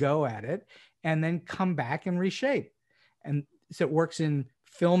go at it, and then come back and reshape? And so it works in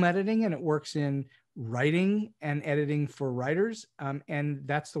film editing and it works in writing and editing for writers. And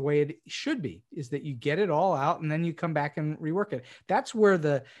that's the way it should be, is that you get it all out and then you come back and rework it. That's where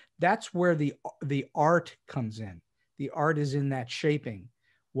the art comes in. The art is in that shaping.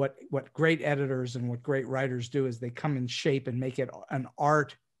 What great editors and what great writers do is they come and shape and make it an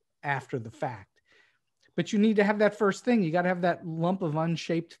art after the fact. But you need to have that first thing. You got to have that lump of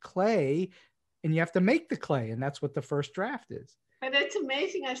unshaped clay, and you have to make the clay. And that's what the first draft is. But it's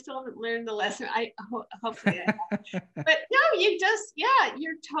amazing. I still haven't learned the lesson. Hopefully I have. But no,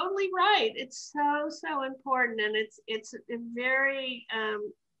 you're totally right. It's so important. And it's a very,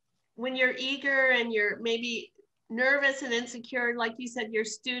 when you're eager and you're maybe nervous and insecure, like you said, your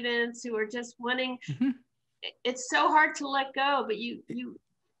students who are just wanting, it's so hard to let go, but you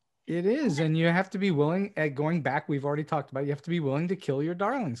it is. And you have to be willing, going back, we've already talked about, you have to be willing to kill your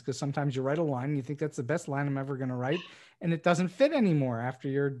darlings, because sometimes you write a line and you think that's the best line I'm ever going to write, and it doesn't fit anymore after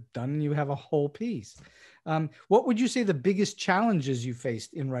you're done and you have a whole piece. What would you say the biggest challenges you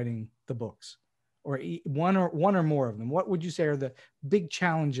faced in writing the books, or one or more of them? What would you say are the big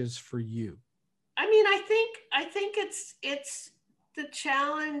challenges for you? I mean, I think it's the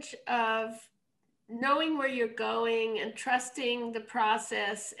challenge of knowing where you're going and trusting the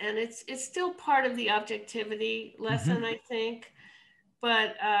process. And it's still part of the objectivity lesson, I think.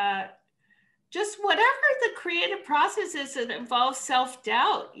 But just whatever the creative process is, it involves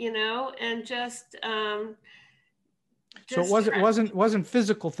self-doubt, and just so it wasn't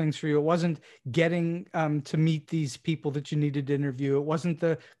physical things for you. It wasn't getting to meet these people that you needed to interview. It wasn't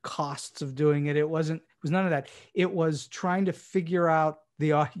the costs of doing it. It was none of that. It was trying to figure out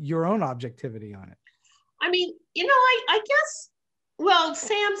your own objectivity on it. I mean, I guess, well,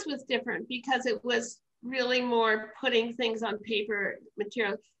 Sam's was different because it was really more putting things on paper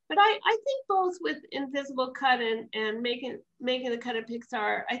material. But I think both with Invisible Cut and making the cut at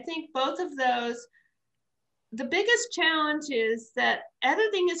Pixar, I think both of those, the biggest challenge is that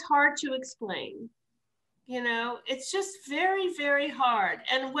editing is hard to explain. It's just very, very hard.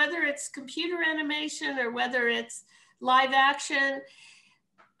 And whether it's computer animation or whether it's live action,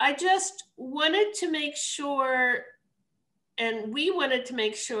 I just wanted to make sure, and we wanted to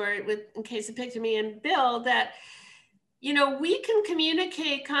make sure, in case of Picture Me and Bill, that we can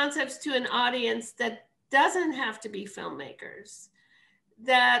communicate concepts to an audience that doesn't have to be filmmakers,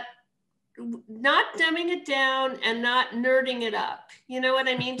 that not dumbing it down and not nerding it up. You know what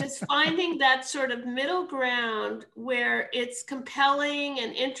I mean? Just finding that sort of middle ground where it's compelling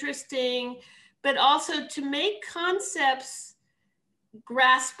and interesting, but also to make concepts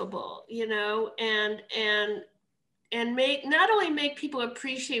graspable, and make, not only make people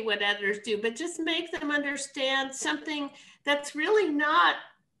appreciate what editors do, but just make them understand something that's really not,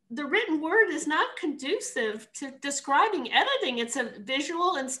 the written word is not conducive to describing editing. It's a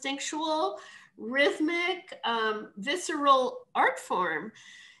visual, instinctual, rhythmic, visceral art form,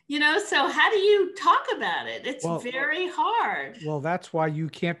 so how do you talk about it? It's very hard. Well, that's why you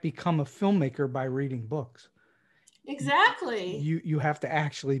can't become a filmmaker by reading books. Exactly. You have to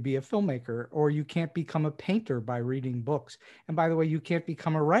actually be a filmmaker, or you can't become a painter by reading books. And by the way, you can't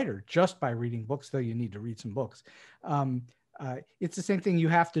become a writer just by reading books, though you need to read some books. It's the same thing. You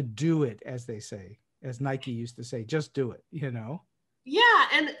have to do it, as they say, as Nike used to say, just do it, Yeah.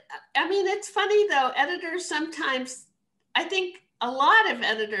 And I mean, it's funny though, editors sometimes, I think a lot of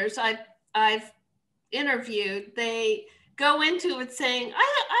editors I've interviewed, they go into it saying,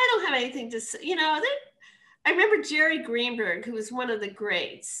 I don't have anything to say, I remember Jerry Greenberg, who was one of the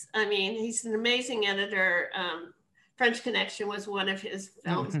greats. I mean, he's an amazing editor. French Connection was one of his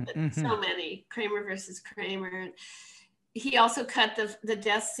films, but so many, Kramer versus Kramer. He also cut the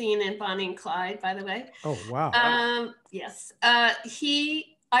death scene in Bonnie and Clyde, by the way. Oh, wow. Yes.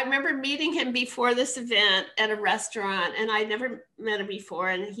 I remember meeting him before this event at a restaurant, and I never met him before.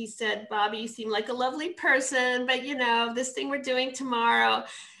 And he said, "Bobbie, you seem like a lovely person, but this thing we're doing tomorrow,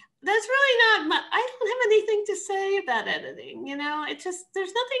 that's really not much. I don't have anything to say about editing. It just,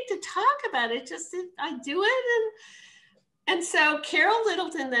 there's nothing to talk about. I do it." And so Carol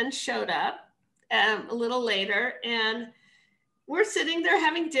Littleton then showed up a little later, and we're sitting there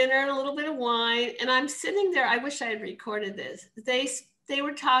having dinner, a little bit of wine. And I'm sitting there. I wish I had recorded this. They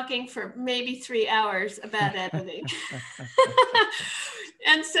were talking for maybe 3 hours about editing.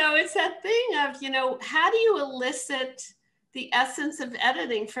 And so it's that thing of, how do you elicit the essence of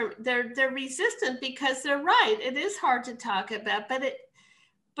editing. From they're resistant because they're right. It is hard to talk about,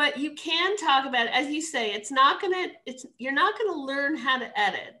 but you can talk about it. As you say, you're not gonna learn how to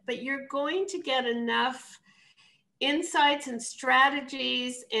edit, but you're going to get enough insights and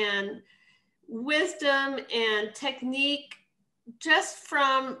strategies and wisdom and technique just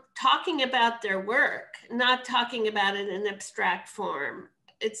from talking about their work, not talking about it in abstract form.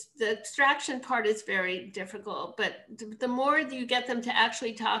 It's the abstraction part is very difficult, but the more you get them to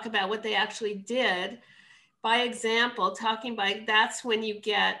actually talk about what they actually did by example, that's when you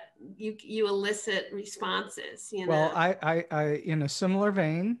elicit responses, you know? Well, I in a similar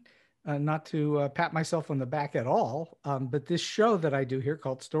vein, not to pat myself on the back at all, but this show that I do here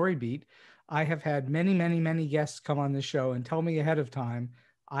called StoryBeat, I have had many, many, many guests come on this show and tell me ahead of time,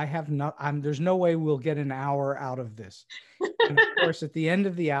 there's no way we'll get an hour out of this. And of course, at the end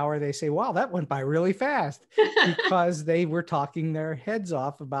of the hour, they say, wow, that went by really fast, because they were talking their heads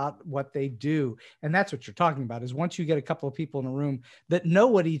off about what they do. And that's what you're talking about, is once you get a couple of people in a room that know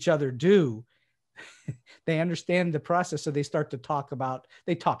what each other do, they understand the process. So they start to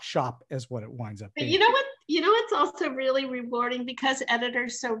they talk shop as what it winds up being. You know what? It's also really rewarding because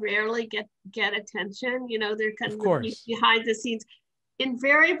editors so rarely get attention. You know, they're kind of behind the scenes.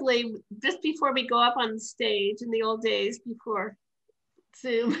 Invariably, just before we go up on the stage in the old days before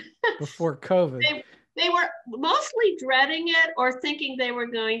Zoom, before COVID, they were mostly dreading it or thinking they were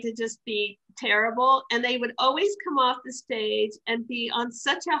going to just be terrible. And they would always come off the stage and be on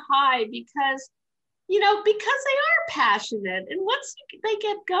such a high because they are passionate. And once they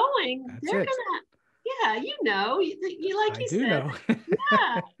get going, they're gonna, like you said. Know.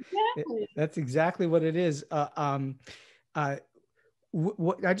 Yeah, exactly. That's exactly what it is.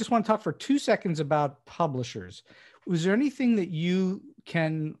 I just want to talk for 2 seconds about publishers. Was there anything that you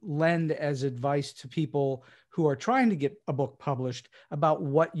can lend as advice to people who are trying to get a book published about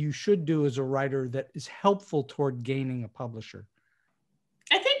what you should do as a writer that is helpful toward gaining a publisher?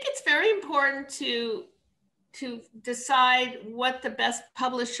 I think it's very important to decide what the best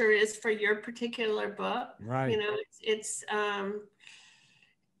publisher is for your particular book. Right.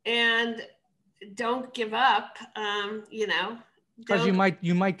 And don't give up, Because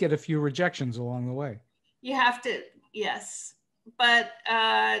you might get a few rejections along the way. You have to, yes. But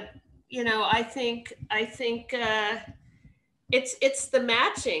I think it's the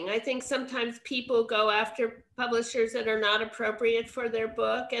matching. I think sometimes people go after publishers that are not appropriate for their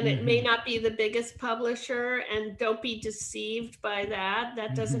book, and it may not be the biggest publisher, and don't be deceived by that.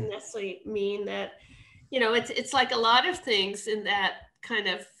 That doesn't necessarily mean that, it's like a lot of things in that kind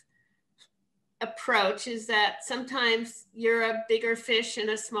of approach, is that sometimes you're a bigger fish in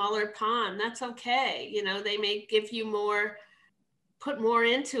a smaller pond. That's okay. They may give you put more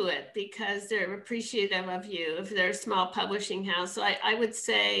into it because they're appreciative of you if they're a small publishing house. So I would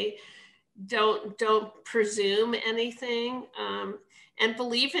say don't presume anything, and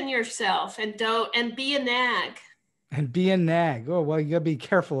believe in yourself, and be a nag. And be a nag. Oh, well, you gotta be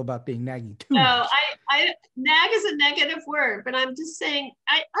careful about being naggy too. No, nag is a negative word, but I'm just saying,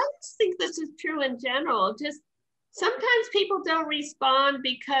 I just think this is true in general. Just sometimes people don't respond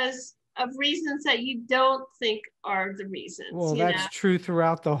because of reasons that you don't think are the reasons. Well, that's true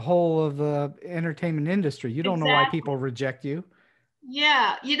throughout the whole of the entertainment industry. You don't know why people reject you.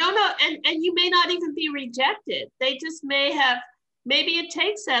 Yeah, you don't know, and you may not even be rejected. They just maybe it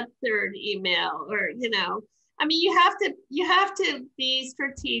takes that third email, or I mean, you have to be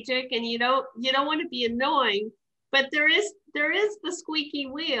strategic, and you don't want to be annoying, but there is the squeaky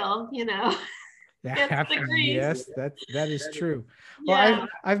wheel, Yes, that is true. Well,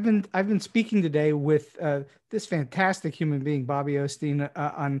 I've been speaking today with this fantastic human being, Bobbie O'Steen,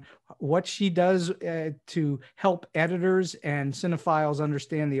 on what she does to help editors and cinephiles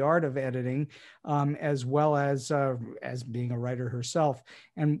understand the art of editing, as well as being a writer herself.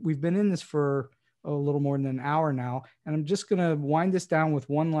 And we've been in this for a little more than an hour now, and I'm just going to wind this down with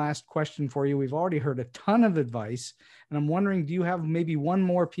one last question for you. We've already heard a ton of advice, and I'm wondering, do you have maybe one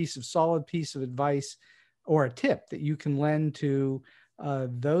more solid piece of advice or a tip that you can lend to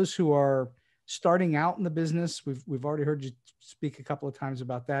those who are starting out in the business? We've already heard you speak a couple of times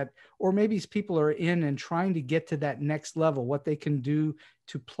about that, or maybe people are in and trying to get to that next level, what they can do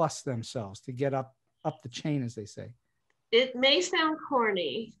to plus themselves, to get up the chain, as they say. It may sound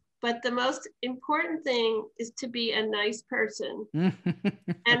corny, but the most important thing is to be a nice person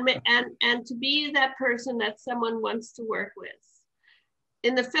and to be that person that someone wants to work with.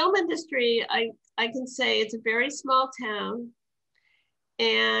 In the film industry, I can say it's a very small town,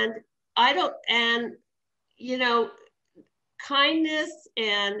 and kindness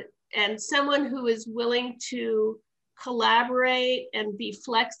and someone who is willing to collaborate and be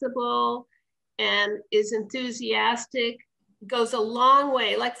flexible and is enthusiastic goes a long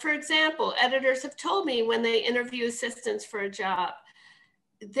way. Like, for example, editors have told me when they interview assistants for a job,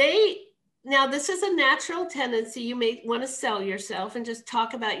 now this is a natural tendency. You may want to sell yourself and just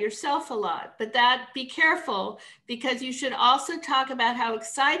talk about yourself a lot, but be careful, because you should also talk about how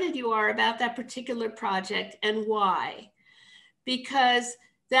excited you are about that particular project and why. Because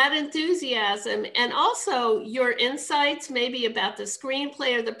that enthusiasm and also your insights, maybe about the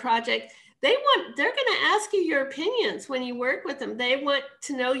screenplay or the project, they're going to ask you your opinions when you work with them. They want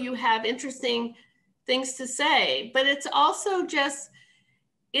to know you have interesting things to say, but it's also just,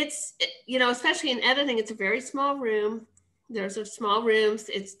 especially in editing, it's a very small room. There's small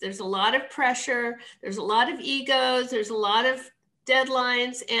rooms. There's a lot of pressure. There's a lot of egos. There's a lot of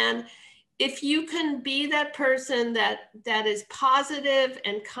deadlines. And if you can be that person that is positive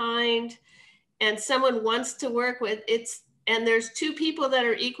and kind and someone wants to work with, and there's two people that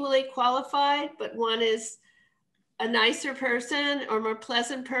are equally qualified, but one is a nicer person or more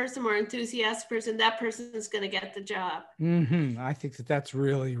pleasant person, more enthusiastic person, that person is going to get the job. I think that's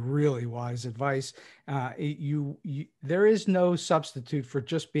really, really wise advice. There is no substitute for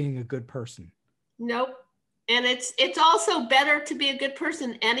just being a good person. Nope. And it's also better to be a good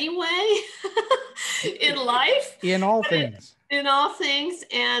person anyway in life. In all things. In all things.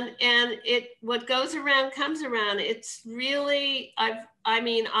 And what goes around comes around. It's really,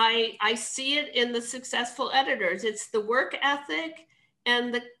 I see it in the successful editors. It's the work ethic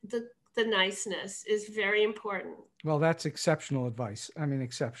and the niceness is very important. Well, that's exceptional advice. I mean,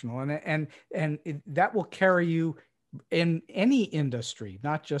 exceptional. And that will carry you in any industry,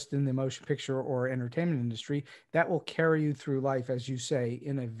 not just in the motion picture or entertainment industry. That will carry you through life, as you say,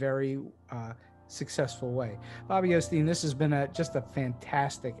 in a very successful way. Bobbie O'Steen, this has been just a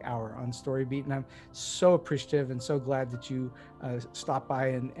fantastic hour on StoryBeat, and I'm so appreciative and so glad that you stopped by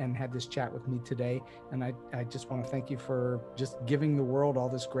and had this chat with me today. And I just want to thank you for just giving the world all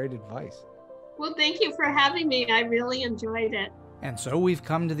this great advice. Well, thank you for having me. I really enjoyed it. And so we've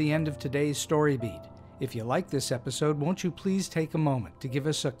come to the end of today's StoryBeat. If you like this episode, won't you please take a moment to give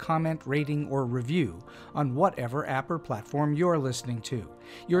us a comment, rating, or review on whatever app or platform you're listening to.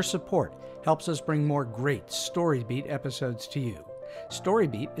 Your support helps us bring more great StoryBeat episodes to you.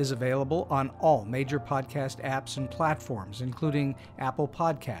 StoryBeat is available on all major podcast apps and platforms, including Apple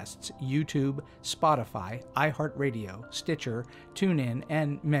Podcasts, YouTube, Spotify, iHeartRadio, Stitcher, TuneIn,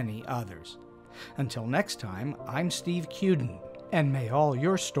 and many others. Until next time, I'm Steve Cuden. And may all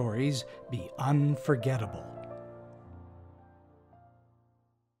your stories be unforgettable.